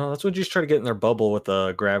 No, that's when you just try to get in their bubble with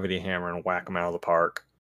a gravity hammer and whack them out of the park.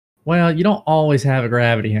 Well, you don't always have a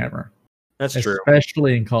gravity hammer, That's true.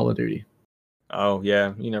 especially in Call of Duty. Oh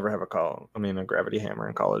yeah, you never have a gravity hammer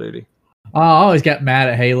in Call of Duty. I always got mad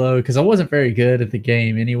at Halo because I wasn't very good at the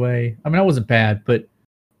game anyway. I mean, I wasn't bad, but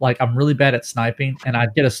like I'm really bad at sniping, and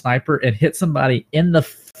I'd get a sniper and hit somebody in the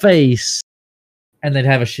face, and they'd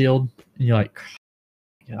have a shield, and you're like,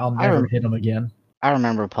 I'll never hit them again. I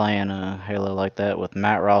remember playing a Halo like that with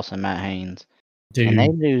Matt Ross and Matt Haynes. Dude, And they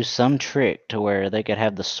knew some trick to where they could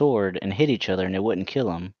have the sword and hit each other and it wouldn't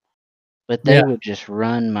kill them. But they Yeah. would just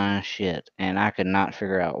run my shit. And I could not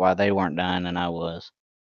figure out why they weren't dying and I was.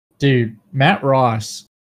 dude, Matt Ross,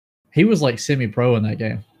 he was like semi-pro in that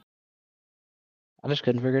game. I just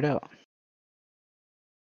couldn't figure it out.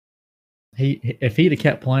 If he'd have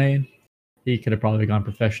kept playing, he could have probably gone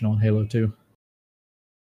professional in Halo 2.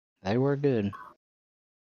 They were good.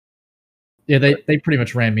 Yeah, they pretty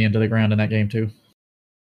much ran me into the ground in that game too.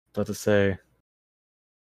 About to say,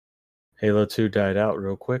 Halo 2 died out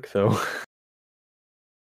real quick though.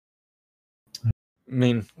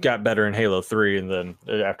 mean, got better in Halo 3, and then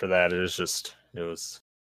after that, it was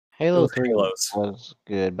Halo was 3 Halos. was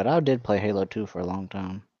good, but I did play Halo 2 for a long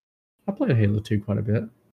time. I played Halo 2 quite a bit.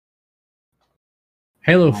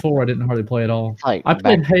 Halo 4, I didn't hardly play at all. It's like I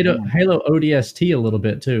played back then. Halo ODST a little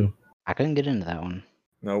bit too. I couldn't get into that one.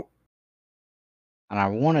 Nope. And I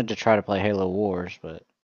wanted to try to play Halo Wars, but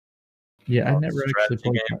Yeah, I Oh, never actually strategy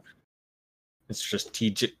played game. that. It's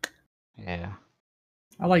strategic. yeah.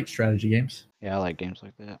 I like strategy games. Yeah, I like games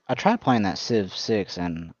like that. I tried playing that Civ 6,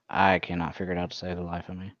 and I cannot figure it out to save the life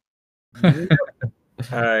of me.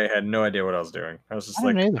 I had no idea what I was doing. I was just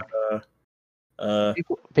I didn't like, either.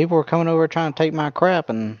 People were coming over trying to take my crap,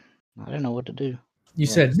 and I didn't know what to do. You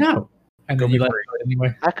Well, said no, and go then you be left free. it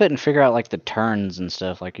anyway. I couldn't figure out like the turns and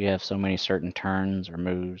stuff. Like you have so many certain turns or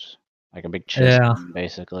moves, like a big chess Yeah. game,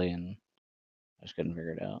 basically, and I just couldn't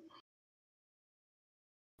figure it out.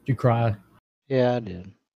 Did you cry? Yeah, I did.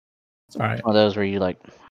 It's all right. One of those where you like,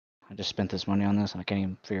 I just spent this money on this, and I can't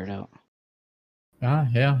even figure it out.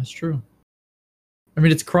 Yeah, it's true. I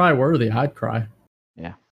mean, it's cry worthy. I'd cry.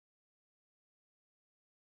 Yeah.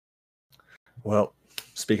 Well,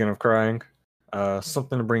 speaking of crying,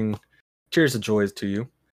 something to bring tears of joy to you.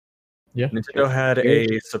 Yeah. Nintendo had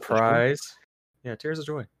Tears a of surprise. Yeah, tears of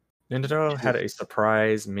joy. Nintendo had a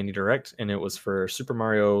surprise mini direct, and it was for Super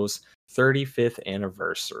Mario's 35th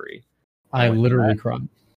anniversary. I when literally cried.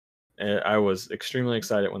 I was extremely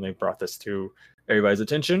excited when they brought this to everybody's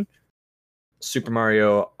attention. Super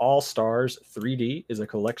Mario All Stars 3D is a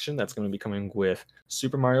collection that's going to be coming with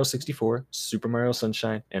Super Mario 64, Super Mario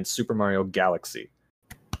Sunshine, and Super Mario Galaxy.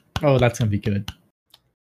 Oh, that's gonna be good.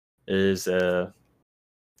 And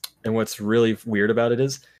what's really weird about it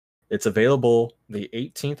is it's available the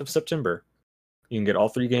 18th of September. You can get all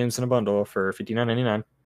 3 games in a bundle for $59.99,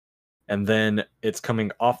 and then it's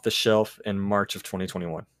coming off the shelf in March of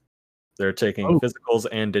 2021. They're taking physicals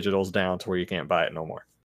and digitals down to where you can't buy it no more.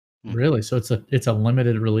 Really? So it's a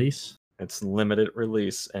limited release? It's limited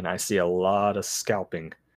release, and I see a lot of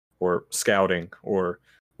scalping or scouting or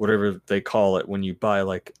whatever they call it when you buy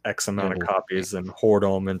like X amount of copies and hoard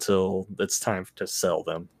them until it's time to sell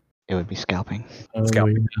them. It would be scalping. Oh,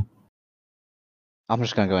 Scalping. yeah. I'm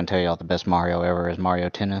just gonna go and tell y'all the best Mario ever is Mario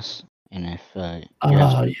Tennis, and if you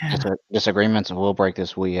have some disagreements, we'll break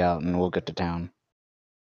this Wii out and we'll get to town.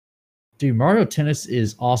 Dude, Mario Tennis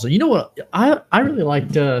is awesome. You know what? I really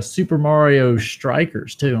liked Super Mario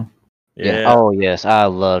Strikers too. Yeah. Oh yes, I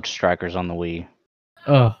loved Strikers on the Wii.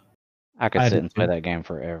 I could I sit did and play too. that game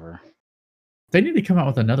forever. They need to come out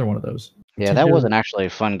with another one of those. Yeah, that wasn't actually a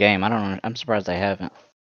fun game. I don't know. I'm surprised they haven't.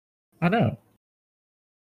 I know.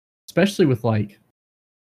 Especially with like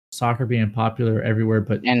soccer being popular everywhere,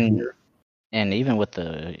 but And even with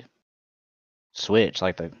the Switch,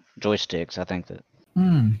 like the joysticks, I think that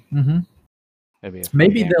mm-hmm. it'd be a fun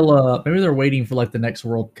Maybe game. maybe they're waiting for like the next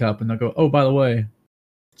World Cup and they'll go, oh, by the way,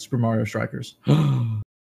 Super Mario Strikers.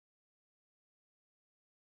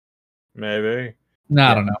 Maybe. No,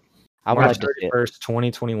 I don't know. I would March like to see it. 31st,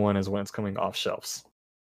 2021 is when it's coming off shelves.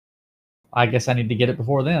 I guess I need to get it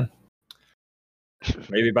before then.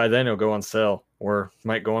 Maybe by then it'll go on sale, or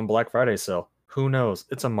might go on Black Friday sale. Who knows?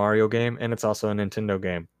 It's a Mario game and it's also a Nintendo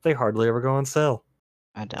game. They hardly ever go on sale.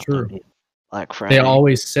 I doubt True. they'll be Black Friday. They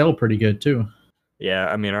always sell pretty good too. Yeah,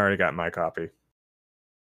 I mean, I already got my copy.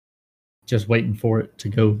 Just waiting for it to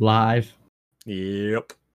go live.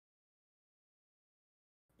 Yep.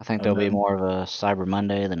 I think And there'll be then- more of a Cyber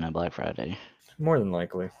Monday than a Black Friday. More than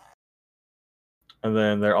likely. And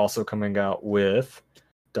then they're also coming out with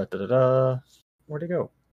where'd it go?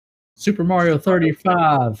 Super Mario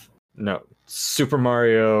 35. No, Super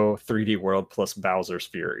Mario 3D World plus Bowser's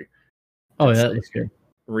Fury. Oh, yeah, It's that looks good.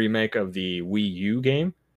 remake of the Wii U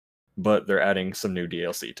game, but they're adding some new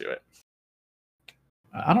DLC to it.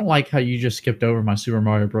 I don't like how you just skipped over my Super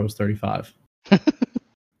Mario Bros. 35. They I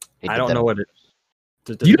did don't that know on what it.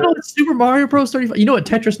 Do you know what Super Mario Bros. 35? You know what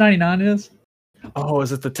Tetris 99 is? Oh,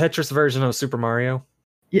 is it the Tetris version of Super Mario?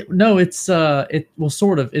 Yeah, no, it's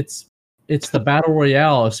sort of. It's the battle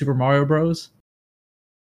royale of Super Mario Bros.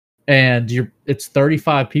 And it's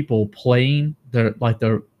 35 people playing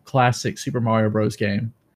the classic Super Mario Bros.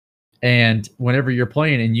 Game. And whenever you're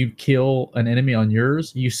playing and you kill an enemy on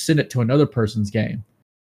yours, you send it to another person's game.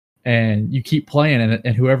 And you keep playing,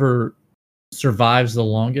 and whoever survives the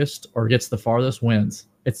longest or gets the farthest wins.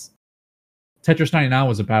 It's Tetris 99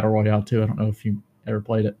 was a battle royale too. I don't know if you ever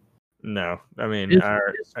played it. No, I mean,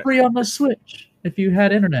 It's free on the Switch if you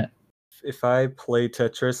had internet. if I play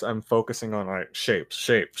Tetris, I'm focusing on like shape,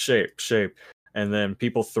 and then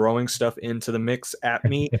people throwing stuff into the mix at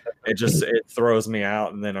me. It throws me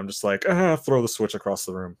out, and then I'm just like, throw the Switch across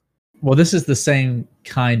the room. Well, this is the same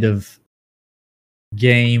kind of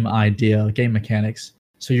game idea, game mechanics.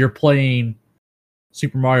 So you're playing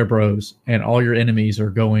Super Mario Bros. And all your enemies are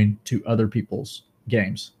going to other people's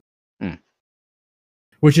games.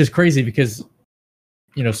 Which is crazy because,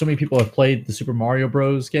 so many people have played the Super Mario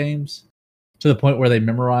Bros. Games to the point where they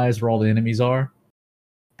memorize where all the enemies are.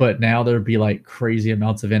 But now there'd be like crazy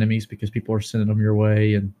amounts of enemies because people are sending them your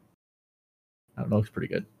way. And I don't know, it's pretty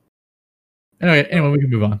good. Anyway, we can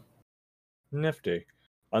move on. Nifty.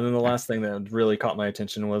 And then the last thing that really caught my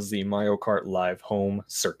attention was the Mario Kart Live Home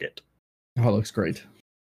Circuit. Oh, it looks great.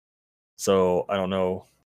 So I don't know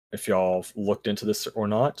if y'all looked into this or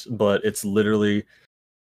not, but it's literally,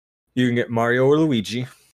 you can get Mario or Luigi.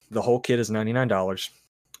 The whole kit is $99.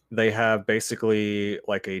 They have basically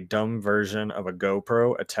like a dumb version of a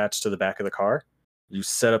GoPro attached to the back of the car. You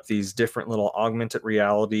set up these different little augmented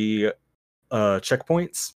reality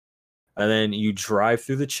checkpoints, and then you drive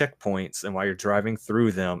through the checkpoints, and while you're driving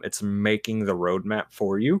through them, it's making the roadmap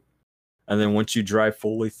for you. And then once you drive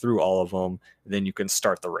fully through all of them, then you can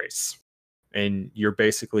start the race. And you're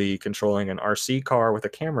basically controlling an RC car with a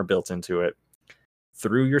camera built into it.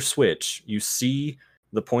 Through your Switch, you see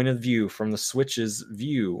the point of view from the Switch's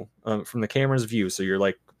view, from the camera's view. So you're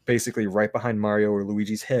like basically right behind Mario or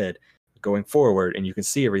Luigi's head going forward, and you can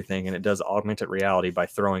see everything. And it does augmented reality by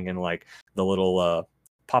throwing in like the little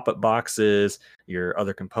pop-up boxes, your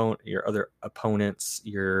other opponents,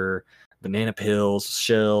 your banana peels,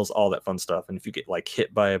 shells, all that fun stuff. And if you get like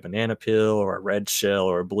hit by a banana peel or a red shell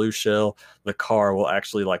or a blue shell, the car will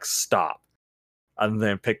actually like stop and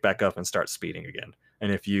then pick back up and start speeding again.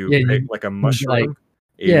 And if you pick like a mushroom,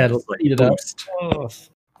 it'll like eat it boost. Up. Oh,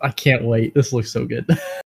 I can't wait. This looks so good.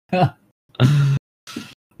 I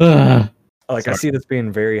see this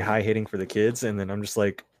being very high hitting for the kids, and then I'm just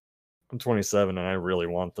like, I'm 27 and I really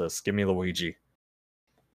want this. Give me Luigi.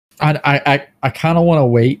 I kind of want to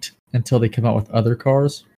wait until they come out with other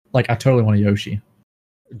cars. Like, I totally want a Yoshi.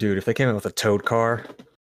 Dude, if they came out with a Toad car.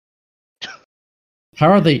 How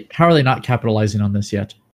are they not capitalizing on this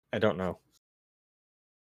yet? I don't know.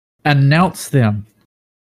 Announce them.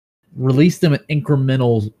 Release them in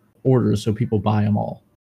incremental orders so people buy them all.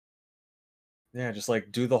 Yeah, just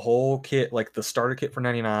like do the whole kit, like the starter kit for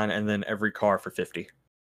 $99 and then every car for $50.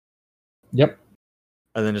 Yep.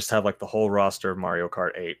 And then just have like the whole roster of Mario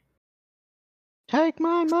Kart 8. Take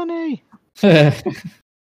my money.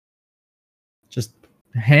 Just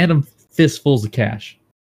hand them fistfuls of cash.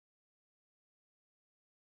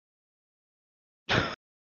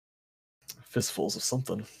 Fistfuls of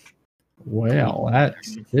something. Well,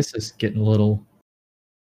 this is getting a little.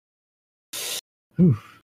 Ooh.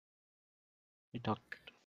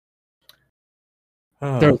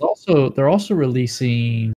 They're also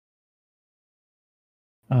releasing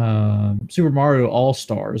Super Mario All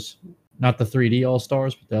Stars, not the 3D All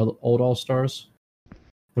Stars, but the old All Stars,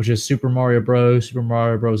 which is Super Mario Bros., Super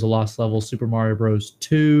Mario Bros. The Lost Level, Super Mario Bros.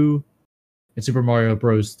 2, and Super Mario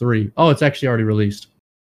Bros. 3. Oh, it's actually already released.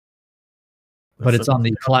 But it's on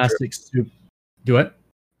the classic Super. Do it.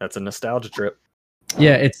 That's a nostalgia trip.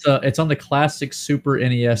 Yeah, it's on the classic Super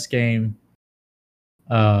NES game.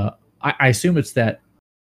 I assume it's that,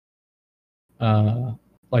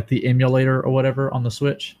 like the emulator or whatever on the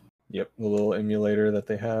Switch. Yep, the little emulator that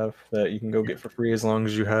they have that you can go get for free as long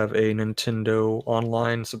as you have a Nintendo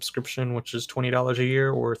Online subscription, which is $20 a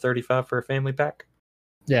year or $35 for a family pack.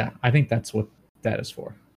 Yeah, I think that's what that is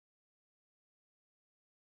for.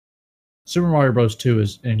 Super Mario Bros. 2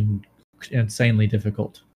 is insanely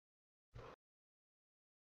difficult.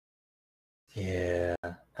 Yeah,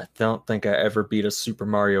 I don't think I ever beat a Super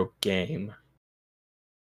Mario game.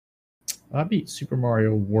 I beat Super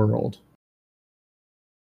Mario World.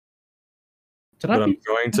 I'm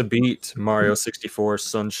going to beat Mario 64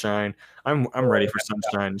 Sunshine. I'm ready for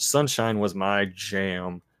Sunshine. Sunshine was my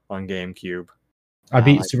jam on GameCube. I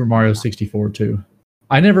beat Super Mario 64 too.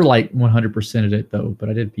 I never 100%ed it though, but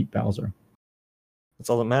I did beat Bowser. That's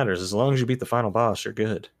all that matters. As long as you beat the final boss, you're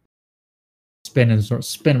good. Spin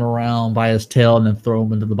him around by his tail and then throw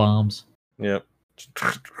him into the bombs. Yep.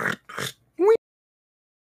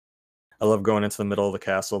 I love going into the middle of the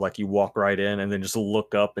castle. Like you walk right in and then just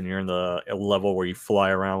look up and you're in the level where you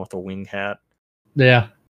fly around with a wing hat. Yeah.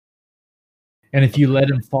 And if you let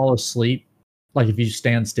him fall asleep, like if you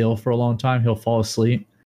stand still for a long time, he'll fall asleep.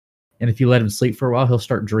 And if you let him sleep for a while, he'll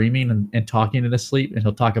start dreaming and talking in his sleep. And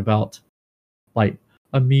he'll talk about like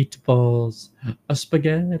a meatballs, a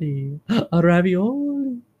spaghetti, a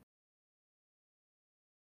ravioli.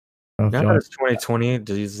 Now that it's 2020,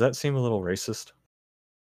 does that seem a little racist?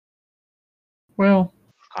 Well,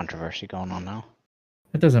 controversy going on now.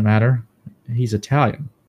 It doesn't matter. He's Italian.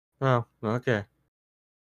 Oh, okay.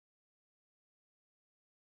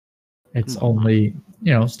 It's Come on. only,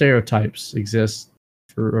 stereotypes exist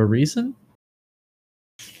for a reason.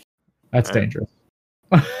 That's Alright. dangerous.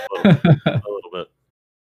 A little bit.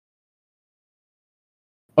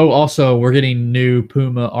 Oh, also, we're getting new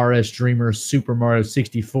Puma RS Dreamer Super Mario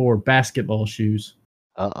 64 basketball shoes.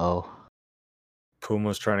 Uh-oh.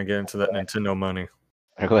 Puma's trying to get into that Nintendo money.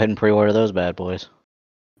 Better go ahead and pre-order those bad boys.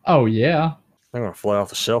 Oh, yeah. They're gonna fly off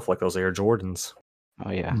the shelf like those Air Jordans.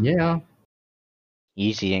 Oh, yeah. Yeah.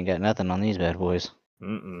 Yeezy ain't got nothing on these bad boys.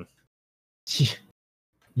 Mm-mm.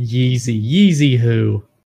 Yeezy who?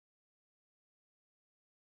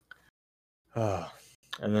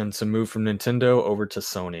 And then to move from Nintendo over to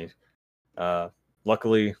Sony.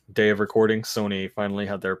 Luckily, day of recording, Sony finally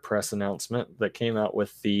had their press announcement that came out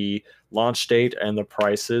with the launch date and the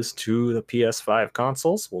prices to the PS5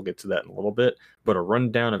 consoles. We'll get to that in a little bit, but a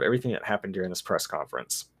rundown of everything that happened during this press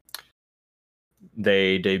conference.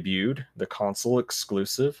 They debuted the console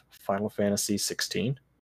exclusive Final Fantasy 16.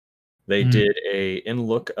 They did a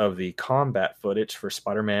in-look of the combat footage for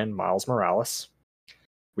Spider-Man Miles Morales.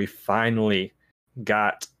 We finally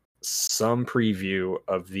got some preview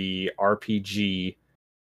of the RPG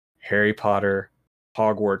Harry Potter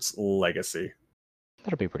Hogwarts Legacy.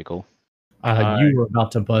 That'll be pretty cool. You were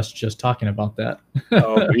about to bust just talking about that.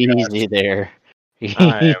 Oh my Easy there.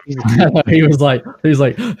 I he was like,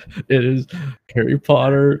 it is Harry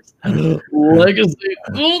Potter Legacy.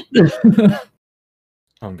 I'm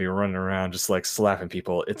gonna be running around just like slapping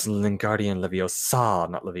people. It's Wingardium Leviosa,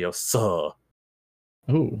 not Leviosa.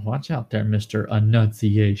 Oh, watch out there, Mr.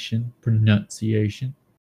 Pronunciation.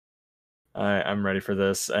 I'm ready for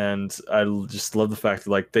this, and I just love the fact that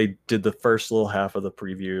like they did the first little half of the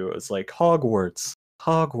preview. It's like Hogwarts.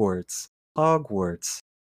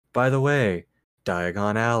 By the way,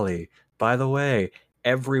 Diagon Alley. By the way,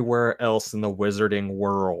 everywhere else in the wizarding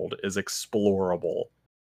world is explorable.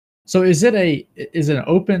 So is it an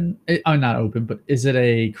open? Not open, but is it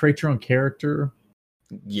a create your own character?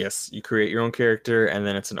 Yes, you create your own character, and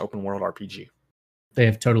then it's an open world RPG. They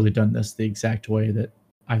have totally done this the exact way that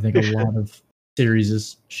I think a lot of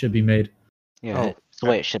series should be made. Yeah, it's the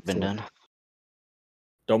way it should have been done.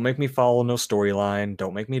 Don't make me follow no storyline.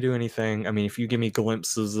 Don't make me do anything. I mean, if you give me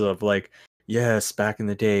glimpses of like, yes, back in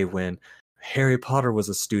the day when Harry Potter was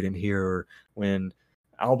a student here, or when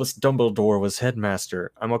Albus Dumbledore was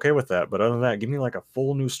headmaster, I'm okay with that. But other than that, give me like a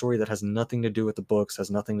full new story that has nothing to do with the books,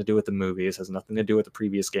 has nothing to do with the movies, has nothing to do with the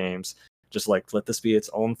previous games. Just like let this be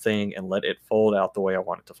its own thing and let it fold out the way I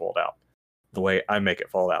want it to fold out, the way I make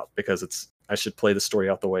it fold out, because I should play the story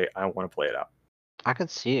out the way I want to play it out. I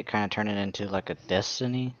could see it kind of turning into like a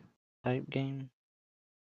Destiny type game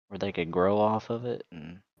where they could grow off of it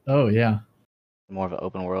and Oh yeah, more of an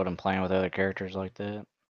open world and playing with other characters like that.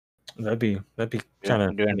 That'd be kind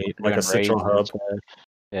of Doing neat, like a raids central and hub. stuff.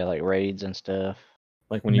 Yeah, like raids and stuff.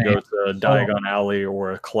 Like when you go to Diagon Alley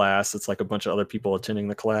or a class, it's like a bunch of other people attending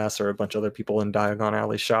the class or a bunch of other people in Diagon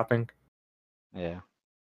Alley shopping. Yeah.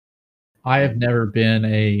 I have never been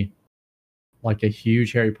a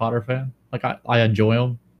huge Harry Potter fan. Like I enjoy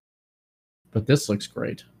them, but this looks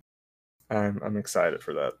great. I'm excited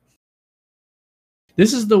for that.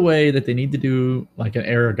 This is the way that they need to do like an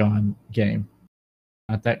Aragon game,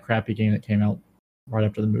 not that crappy game that came out right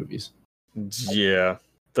after the movies. Yeah,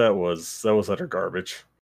 that was utter garbage.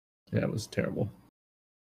 Yeah, it was terrible.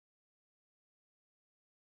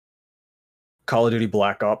 Call of Duty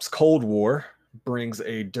Black Ops Cold War brings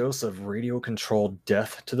a dose of radio-controlled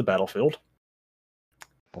death to the battlefield.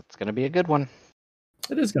 That's gonna be a good one.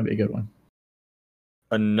 It is going to be a good one.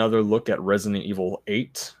 Another look at Resident Evil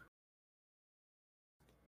 8.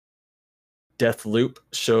 Deathloop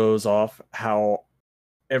shows off how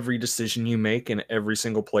every decision you make in every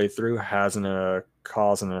single playthrough has a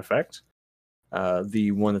cause and an effect.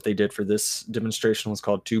 The one that they did for this demonstration was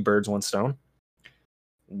called Two Birds, One Stone.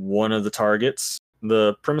 One of the targets,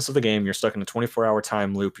 the premise of the game, you're stuck in a 24-hour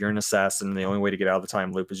time loop. You're an assassin. And the only way to get out of the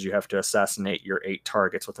time loop is you have to assassinate your 8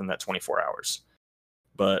 targets within that 24 hours.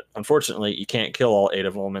 But unfortunately, you can't kill all 8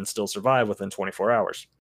 of them and still survive within 24 hours.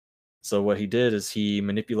 So what he did is he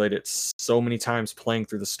manipulated so many times playing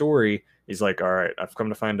through the story. He's like, all right, I've come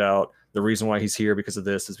to find out the reason why he's here because of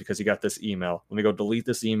this is because he got this email. Let me go delete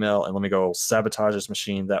this email and let me go sabotage this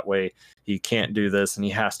machine. That way he can't do this and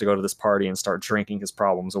he has to go to this party and start drinking his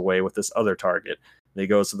problems away with this other target. And he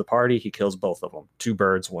goes to the party, he kills both of them. 2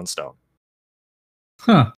 birds, 1 stone.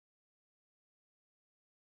 Huh.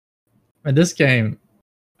 And this game,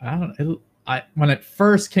 when it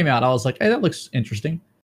first came out, I was like, hey, that looks interesting.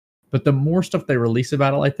 But the more stuff they release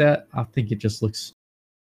about it like that, I think it just looks,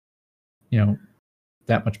 they're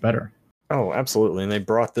that much better. Oh, absolutely. And they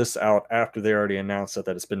brought this out after they already announced that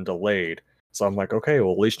it's been delayed. So I'm like, okay,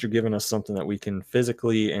 well, at least you're giving us something that we can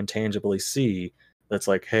physically and tangibly see that's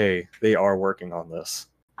like, hey, they are working on this.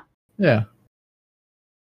 Yeah.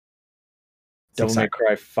 Devil May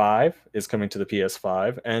Cry 5 is coming to the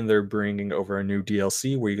PS5, and they're bringing over a new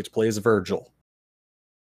DLC where you get to play as Virgil.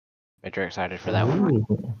 Bet you're excited for that one.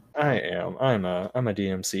 Ooh. I am. I'm a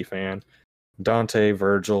DMC fan. Dante,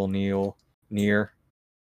 Virgil, Neil, Nier.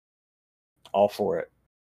 All for it.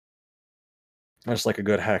 I just like a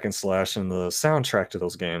good hack and slash, and the soundtrack to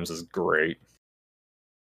those games is great.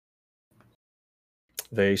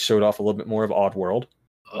 They showed off a little bit more of Oddworld.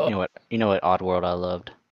 You know what Oddworld I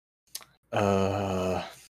loved?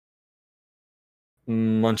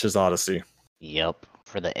 Munch's Odyssey. Yep,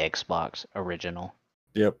 for the Xbox original.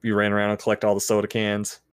 Yep, you ran around and collect all the soda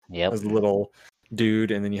cans Yep. as a little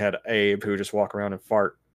dude, and then you had Abe who would just walk around and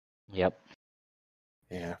fart. Yep.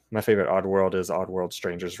 Yeah, my favorite Oddworld is Oddworld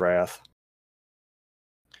Stranger's Wrath.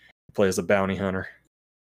 He plays a bounty hunter.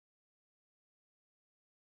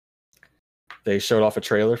 They showed off a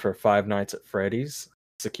trailer for Five Nights at Freddy's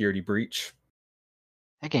Security Breach.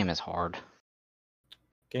 That game is hard.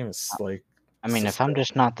 Game is like... I mean, if I'm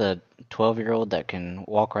just not the 12-year-old that can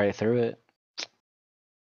walk right through it,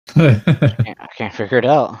 I can't figure it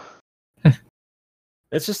out.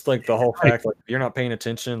 It's just like the whole fact, like, if you're not paying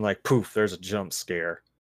attention, like, poof, there's a jump scare.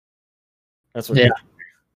 That's what. Yeah.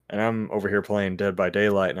 And I'm over here playing Dead by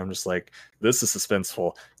Daylight, and I'm just like, this is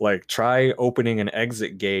suspenseful. Like, try opening an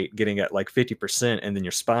exit gate, getting at like 50%, and then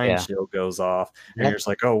your spine shield goes off, and you're just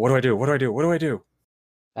like, oh, what do I do? What do I do? What do I do?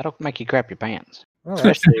 That'll make you crap your pants. Oh,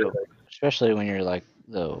 Especially when you're like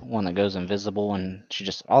the one that goes invisible, and she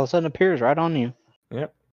just all of a sudden appears right on you.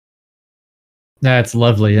 Yep. That's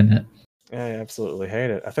lovely, isn't it? I absolutely hate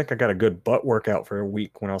it. I think I got a good butt workout for a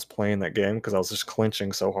week when I was playing that game because I was just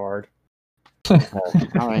clenching so hard.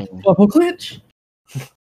 I mean, Double clinch.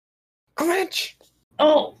 Clench!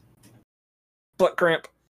 Oh! Butt cramp.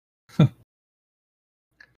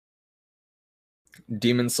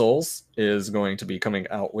 Demon Souls is going to be coming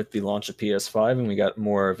out with the launch of PS5, and we got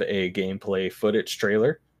more of a gameplay footage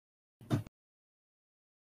trailer.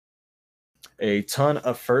 A ton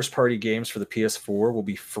of first-party games for the PS4 will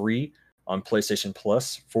be free on PlayStation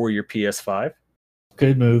Plus for your PS5.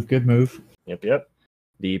 Good move, good move. Yep.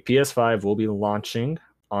 The PS5 will be launching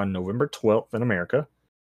on November 12th in America.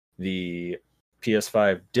 The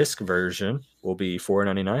PS5 disc version will be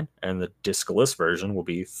 $4.99, and the discless version will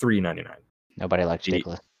be $3.99. Nobody likes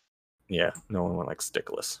dickless. Yeah, no one likes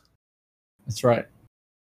dickless. That's right.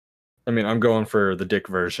 I mean, I'm going for the dick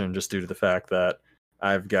version just due to the fact that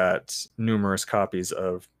I've got numerous copies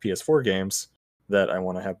of PS4 games that I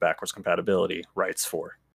want to have backwards compatibility rights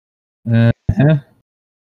for. Uh-huh.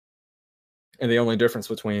 And the only difference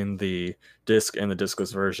between the disc and the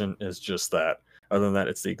discless version is just that. Other than that,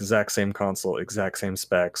 it's the exact same console, exact same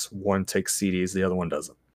specs. One takes CDs, the other one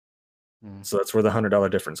doesn't. So that's where the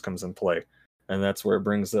 $100 difference comes in play. And that's where it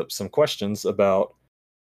brings up some questions about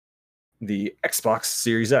the Xbox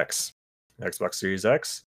Series X. Xbox Series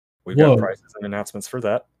X, we've got prices and announcements for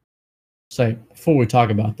that. So before we talk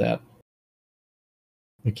about that,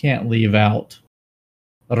 we can't leave out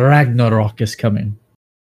Ragnarok is coming.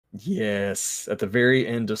 Yes, at the very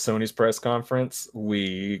end of Sony's press conference,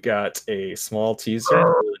 we got a small teaser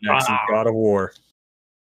for the next God of War.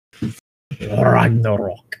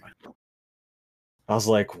 Ragnarok. I was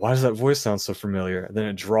like, why does that voice sound so familiar? And then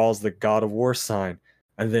it draws the God of War sign,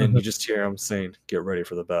 and then you just hear him saying, "Get ready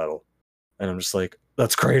for the battle." And I'm just like,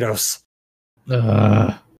 that's Kratos.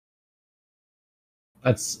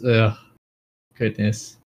 That's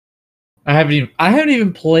goodness. I haven't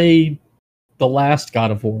even played the last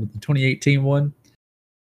God of War, the 2018 one.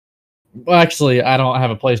 Well, actually, I don't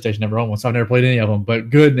have a PlayStation, never owned one, so I've never played any of them. But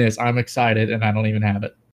goodness, I'm excited, and I don't even have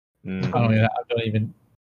it.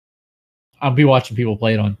 I'll be watching people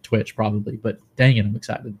play it on Twitch probably, but dang it, I'm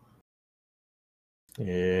excited.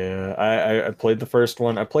 Yeah, I played the first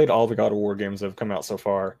one. I played all the God of War games that have come out so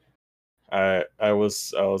far. I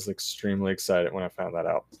was extremely excited when I found that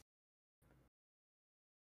out.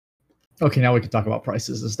 Okay, now we can talk about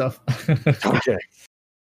prices and stuff. Okay.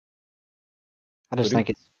 I just think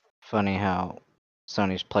it's funny how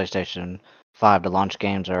Sony's PlayStation 5 to launch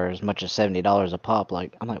games are as much as $70 a pop.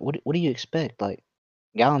 Like, I'm like, what do you expect? Like,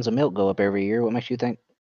 gallons of milk go up every year. What makes you think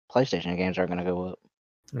PlayStation games are going to go up?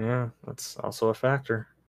 Yeah, that's also a factor.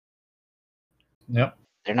 Yep.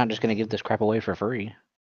 They're not just going to give this crap away for free.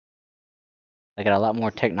 They got a lot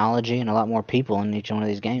more technology and a lot more people in each one of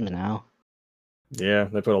these games now. Yeah,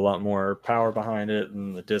 they put a lot more power behind it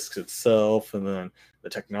and the discs itself, and then the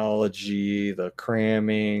technology, the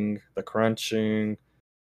cramming, the crunching,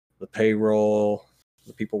 the payroll,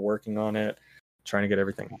 the people working on it, trying to get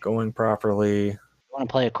everything going properly. You want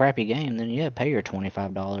to play a crappy game, then yeah, pay your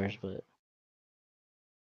 $25. But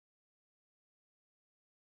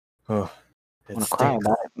Oh, I it want to cry stinks.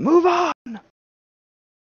 about it. Move on.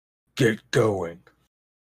 Get going.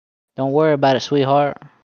 Don't worry about it, sweetheart.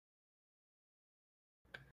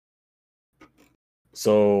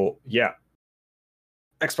 So yeah,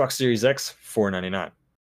 Xbox Series X $499,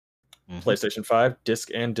 PlayStation 5 disc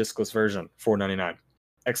and discless version $499,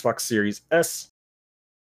 Xbox Series S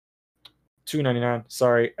 $299.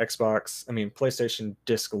 Sorry, PlayStation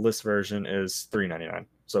discless version is $399.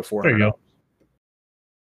 So $400. There you go.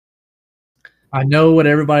 I know what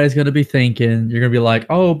everybody's going to be thinking. You're going to be like,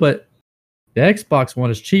 oh, but the Xbox one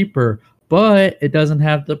is cheaper, but it doesn't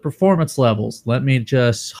have the performance levels. Let me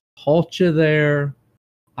just halt you there.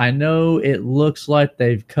 I know it looks like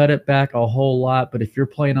they've cut it back a whole lot, but if you're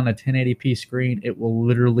playing on a 1080p screen, it will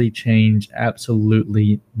literally change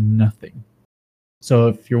absolutely nothing. So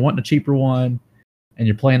if you're wanting a cheaper one and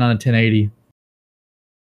you're playing on a 1080,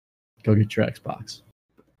 go get your Xbox.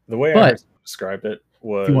 The way I But heard someone describe it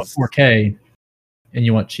was, if you want 4K and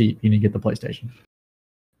you want cheap, you need to get the PlayStation.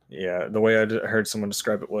 yeah, the way I heard someone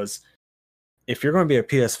describe it was, if you're going to be a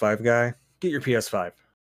PS5 guy, get your PS5.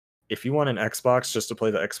 If you want an Xbox just to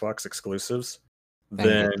play the Xbox exclusives,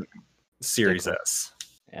 then Series S.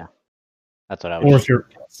 Yeah, that's what I was.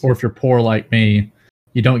 Or if you're poor like me,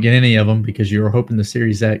 you don't get any of them because you were hoping the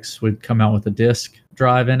Series X would come out with a disc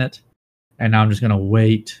drive in it, and now I'm just going to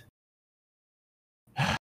wait.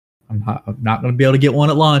 I'm not going to be able to get one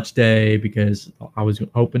at launch day because I was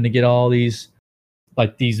hoping to get all these,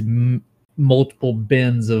 like these multiple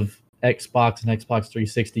bins of Xbox and Xbox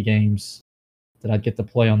 360 games that I'd get to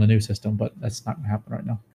play on the new system, but that's not going to happen right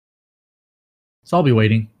now. So I'll be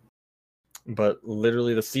waiting. But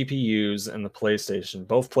literally the CPUs and the PlayStation,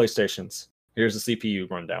 both PlayStations, here's the CPU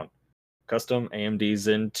rundown. Custom AMD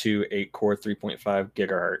Zen 2 8-core 3.5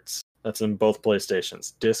 gigahertz. That's in both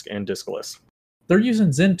PlayStations, disc and discless. They're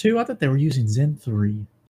using Zen 2? I thought they were using Zen 3.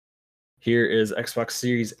 Here is Xbox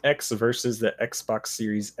Series X versus the Xbox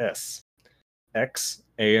Series S. X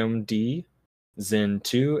AMD Zen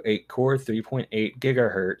 2 8-core 3.8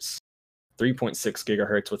 gigahertz, 3.6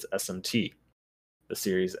 gigahertz with SMT. The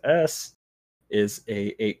Series S is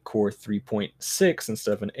a 8-core 3.6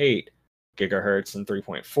 instead of an 8 gigahertz and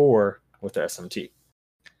 3.4 with the SMT.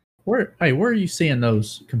 Where are you seeing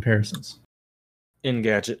those comparisons?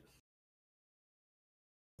 Engadget.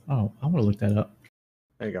 Oh, I want to look that up.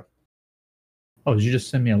 There you go. Oh, did you just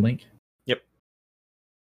send me a link? Yep.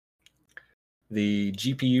 The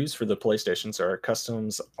GPUs for the PlayStations are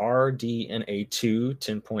Custom's RDNA2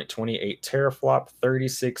 10.28 teraflop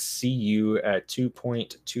 36 CU at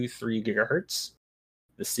 2.23 gigahertz.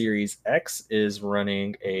 The Series X is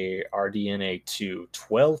running a RDNA2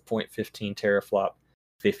 12.15 teraflop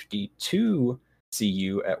 52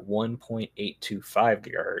 CU at 1.825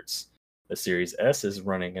 gigahertz. The Series S is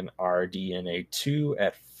running an RDNA2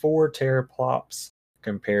 at 4 teraflops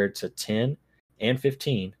compared to 10 and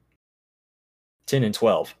 15, 10 and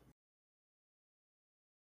 12.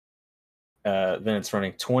 Then it's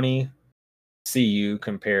running 20 CU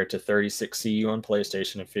compared to 36 CU on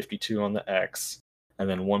PlayStation and 52 on the X, and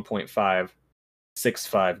then 1.565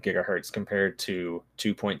 gigahertz compared to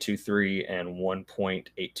 2.23 and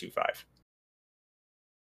 1.825.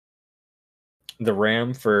 The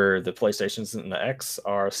RAM for the PlayStations and the X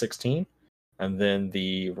are 16, and then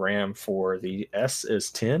the RAM for the S is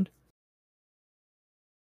 10.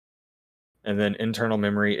 And then internal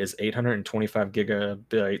memory is 825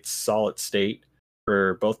 gigabytes solid state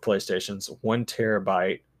for both PlayStations, 1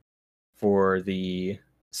 terabyte for the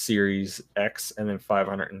Series X, and then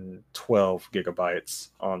 512 gigabytes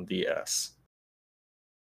on the S.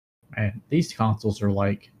 Man, these consoles are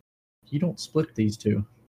like, you don't split these two.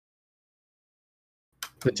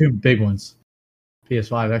 The two big ones,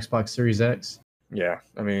 PS5, Xbox Series X. Yeah,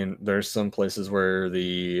 I mean, there's some places where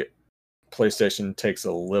the PlayStation takes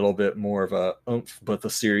a little bit more of a oomph, but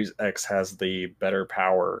the Series X has the better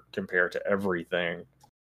power compared to everything.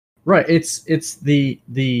 Right, it's the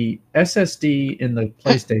SSD in the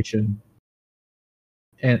PlayStation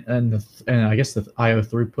and I guess the IO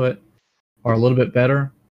throughput are a little bit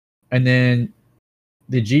better, and then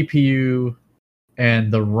the GPU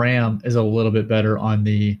and the RAM is a little bit better on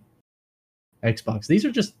the Xbox. These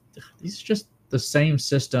are just the same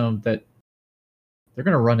system that they're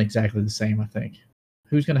going to run exactly the same, I think.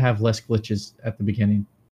 Who's going to have less glitches at the beginning?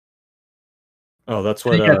 Oh, that's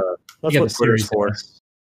what That's You got what the Twitter's Series for. S.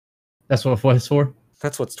 That's what it's for.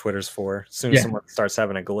 That's what Twitter's for. As soon as Yeah. someone starts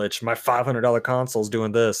having a glitch, my $500 console's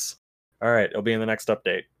doing this. All right, it'll be in the next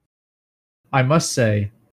update. I must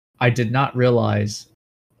say, I did not realize,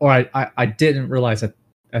 or I didn't realize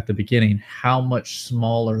at the beginning how much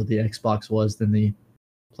smaller the Xbox was than the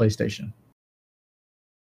PlayStation.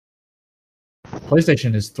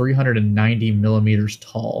 PlayStation is 390 millimeters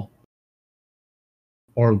tall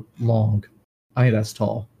or long. I think that's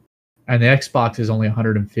tall. And the Xbox is only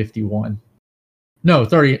 151. No,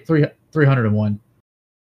 301.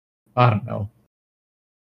 I don't know.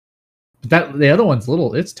 But the other one's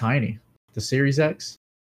little. It's tiny. The Series X.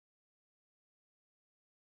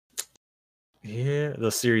 Yeah,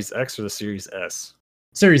 the Series X or the Series S?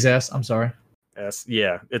 Series S. I'm sorry. S.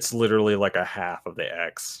 Yeah, it's literally like a half of the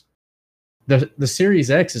X. The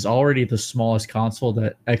Series X is already the smallest console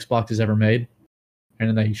that Xbox has ever made, and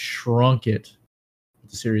then they shrunk it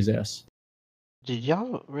with the Series S. Did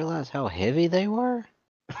y'all realize how heavy they were?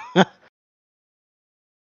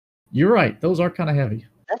 You're right; those are kind of heavy.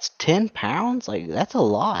 That's 10 pounds? Like, that's a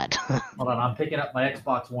lot. Hold on, I'm picking up my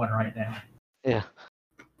Xbox One right now. Yeah.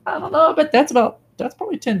 I don't know, but that's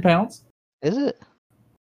probably 10 pounds. Is it?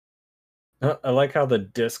 I like how the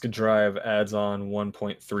disk drive adds on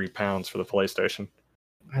 1.3 pounds for the PlayStation.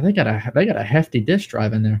 They got a hefty disk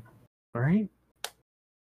drive in there. Right?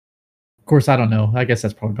 Of course, I don't know. I guess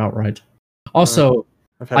that's probably about right. Also,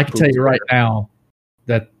 I can tell you right now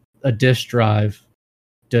that a disk drive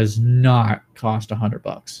does not cost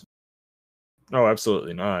 $100. Oh,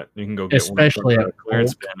 absolutely not. You can go get Especially one at from a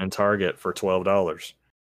clearance bulk. bin in Target for $12.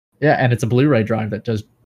 Yeah, and it's a Blu-ray drive that does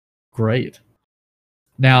great.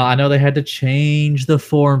 Now, I know they had to change the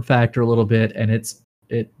form factor a little bit, and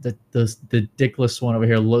the Dickless one over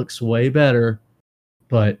here looks way better,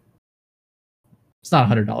 but it's not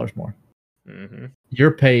 $100 more. Mm-hmm.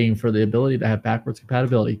 You're paying for the ability to have backwards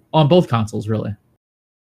compatibility on both consoles, really.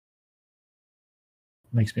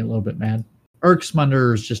 Makes me a little bit mad. Irks my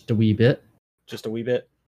nerves just a wee bit. Just a wee bit.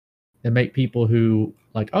 They make people who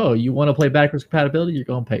like, oh, you want to play backwards compatibility? You're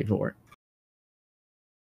going to pay for it.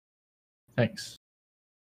 Thanks.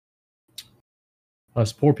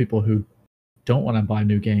 Us poor people who don't want to buy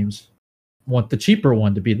new games want the cheaper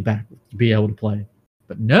one to be to be able to play.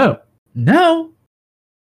 But no,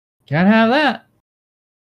 can't have that.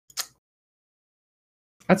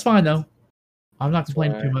 That's fine though. I'm not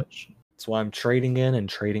complaining too much. That's why I'm trading in and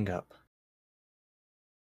trading up.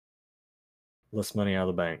 Less money out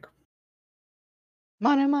of the bank.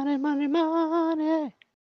 Money, money, money, money.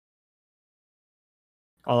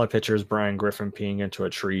 All I picture is Brian Griffin peeing into a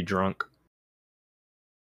tree drunk.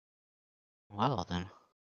 Wow, then.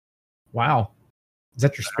 Wow. Is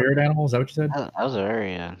that your spirit animal? Is that what you said? That was a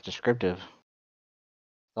very descriptive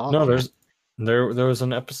thought. No, there. there was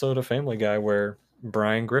an episode of Family Guy where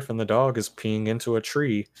Brian Griffin, the dog, is peeing into a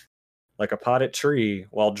tree, like a potted tree,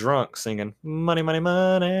 while drunk, singing "Money, money,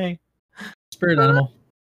 money." Spirit animal.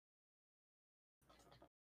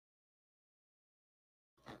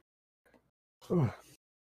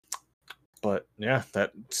 But yeah,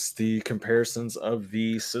 that's the comparisons of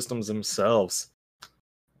the systems themselves.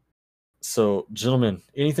 So, gentlemen,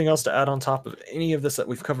 anything else to add on top of any of this that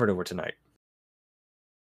we've covered over tonight?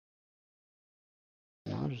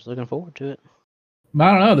 I'm just looking forward to it.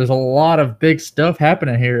 I don't know. There's a lot of big stuff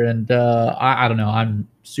happening here, and I don't know. I'm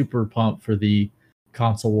super pumped for the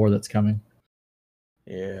console war that's coming.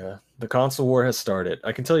 Yeah, the console war has started.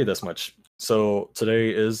 I can tell you this much. So today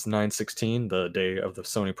is 9/16, the day of the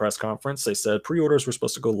Sony press conference. They said pre-orders were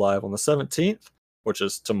supposed to go live on the 17th, which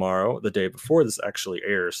is tomorrow, the day before this actually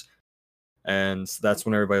airs. And that's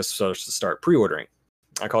when everybody's supposed to start pre-ordering.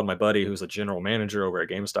 I called my buddy who's a general manager over at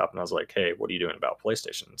GameStop, and I was like, hey, what are you doing about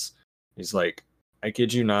PlayStations? He's like, I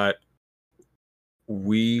kid you not,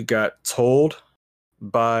 we got told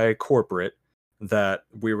by corporate that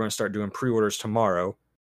we were going to start doing pre-orders tomorrow,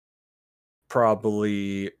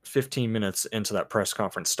 probably 15 minutes into that press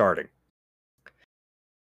conference starting.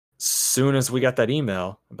 Soon as we got that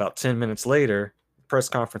email, about 10 minutes later, press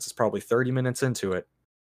conference is probably 30 minutes into it,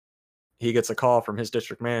 he gets a call from his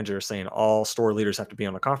district manager saying all store leaders have to be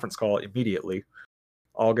on a conference call immediately.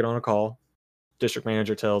 All get on a call. District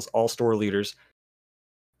manager tells all store leaders,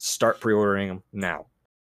 start pre-ordering them now.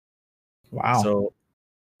 Wow. So,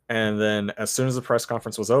 and then as soon as the press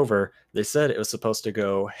conference was over, they said it was supposed to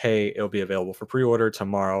go, hey, it'll be available for pre-order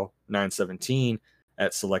tomorrow, 9/17,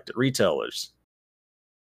 at selected retailers.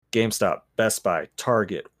 GameStop, Best Buy,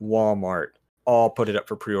 Target, Walmart, all put it up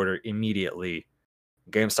for pre-order immediately.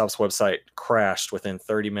 GameStop's website crashed within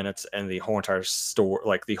 30 minutes, and the whole entire store,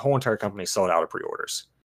 like the whole entire company, sold out of pre-orders.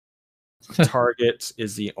 Target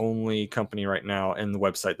is the only company right now in the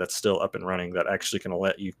website that's still up and running that actually can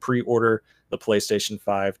let you pre-order the PlayStation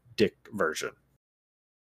 5 disc version.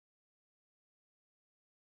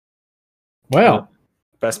 Well,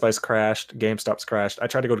 Best Buy's crashed, GameStop's crashed. I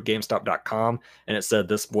tried to go to GameStop.com and it said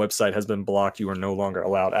this website has been blocked. You are no longer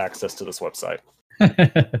allowed access to this website.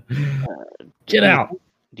 get out.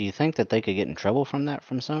 Do you think that they could get in trouble from that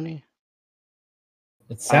from Sony?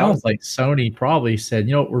 It sounds like Sony probably said,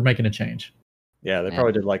 you know what, we're making a change. Yeah, they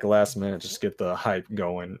probably did like last minute just get the hype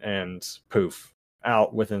going, and poof,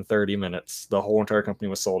 out within 30 minutes. The whole entire company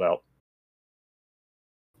was sold out.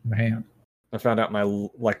 Man. I found out my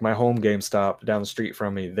home GameStop down the street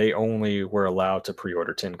from me, they only were allowed to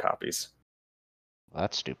pre-order 10 copies. Well,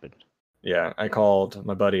 that's stupid. Yeah, I called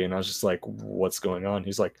my buddy and I was just like, what's going on?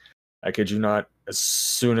 He's like, I kid you not, as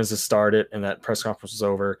soon as it started and that press conference was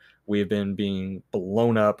over, we have been being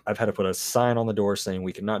blown up. I've had to put a sign on the door saying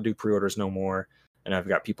we cannot do pre-orders no more, and I've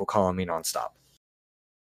got people calling me nonstop.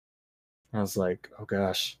 I was like, oh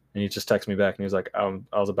gosh. And he just texted me back and he was like, I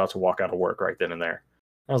was about to walk out of work right then and there.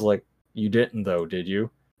 I was like, you didn't though, did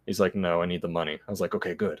you? He's like, no, I need the money. I was like,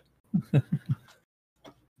 okay, good.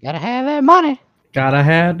 Gotta have that money. Gotta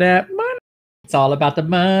have that money. It's all about the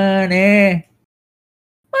money.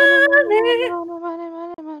 Money.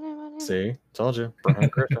 See, told you, Brian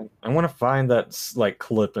Griffin. I want to find that like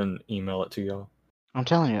clip and email it to y'all. I'm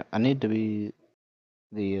telling you, I need to be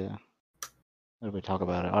the what do we talk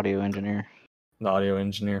about? It? Audio engineer. The audio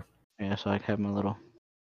engineer. Yeah, so I can have my little.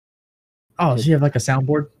 Oh, so you have like a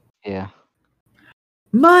soundboard? Yeah.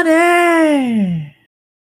 Money.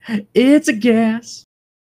 It's a gas.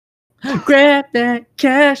 Grab that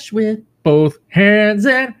cash with both hands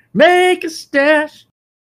and make a stash.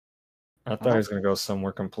 I thought he was going to go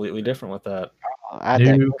somewhere completely different with that.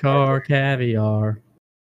 New car caviar.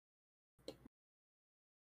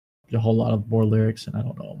 There's a whole lot of more lyrics, and I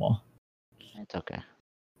don't know them all. It's okay.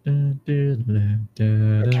 Different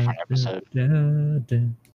episode.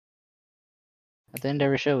 At the end of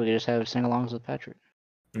every show, we can just have sing-alongs with Patrick.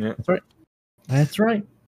 Yeah, that's right. That's right.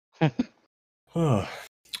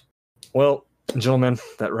 Well, gentlemen,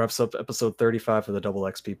 that wraps up episode 35 of the Double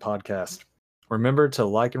XP podcast. Remember to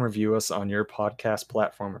like and review us on your podcast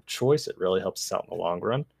platform of choice. It really helps us out in the long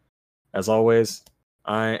run. As always,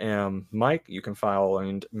 I am Mike. You can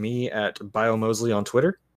find me at BioMosley on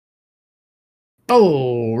Twitter.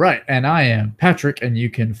 Oh, right. And I am Patrick, and you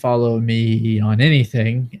can follow me on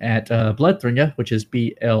anything at Bloodthringa, which is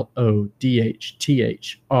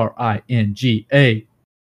BLODHTHRINGA.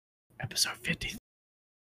 Episode 50.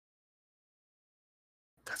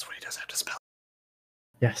 That's what he does have to spell.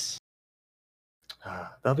 Yes.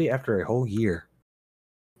 That'll be after a whole year.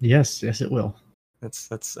 Yes, it will.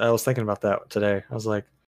 That's. I was thinking about that today. I was like,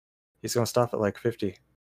 he's gonna stop at like 50.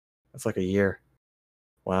 That's like a year.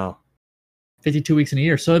 Wow. 52 weeks in a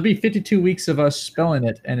year. So it'd be 52 weeks of us spelling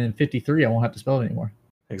it, and in 53, I won't have to spell it anymore.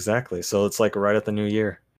 Exactly. So it's like right at the new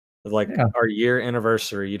year. Like our year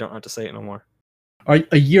anniversary, you don't have to say it no more.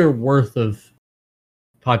 A year worth of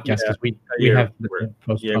podcasts, because we have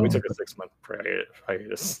yeah, we took a 6-month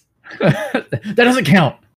hiatus. That doesn't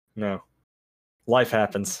count. No. Life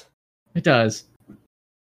happens. It does.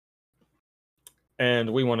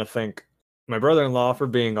 And we want to thank my brother-in-law for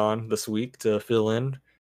being on this week to fill in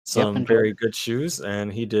some very good shoes,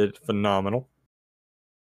 and he did phenomenal.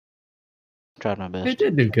 Tried my best. He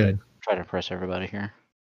did do good. Try to impress everybody here.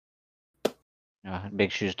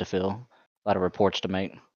 Big shoes to fill. A lot of reports to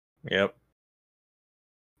make. Yep.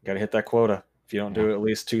 Got to hit that quota. If you don't do at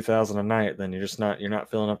least 2,000 a night, then you're not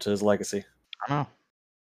filling up to his legacy. I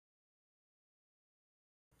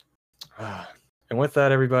know. And with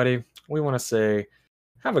that, everybody, we want to say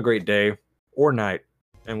have a great day or night,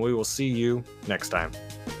 and we will see you next time.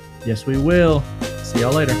 Yes, we will. See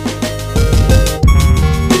y'all later.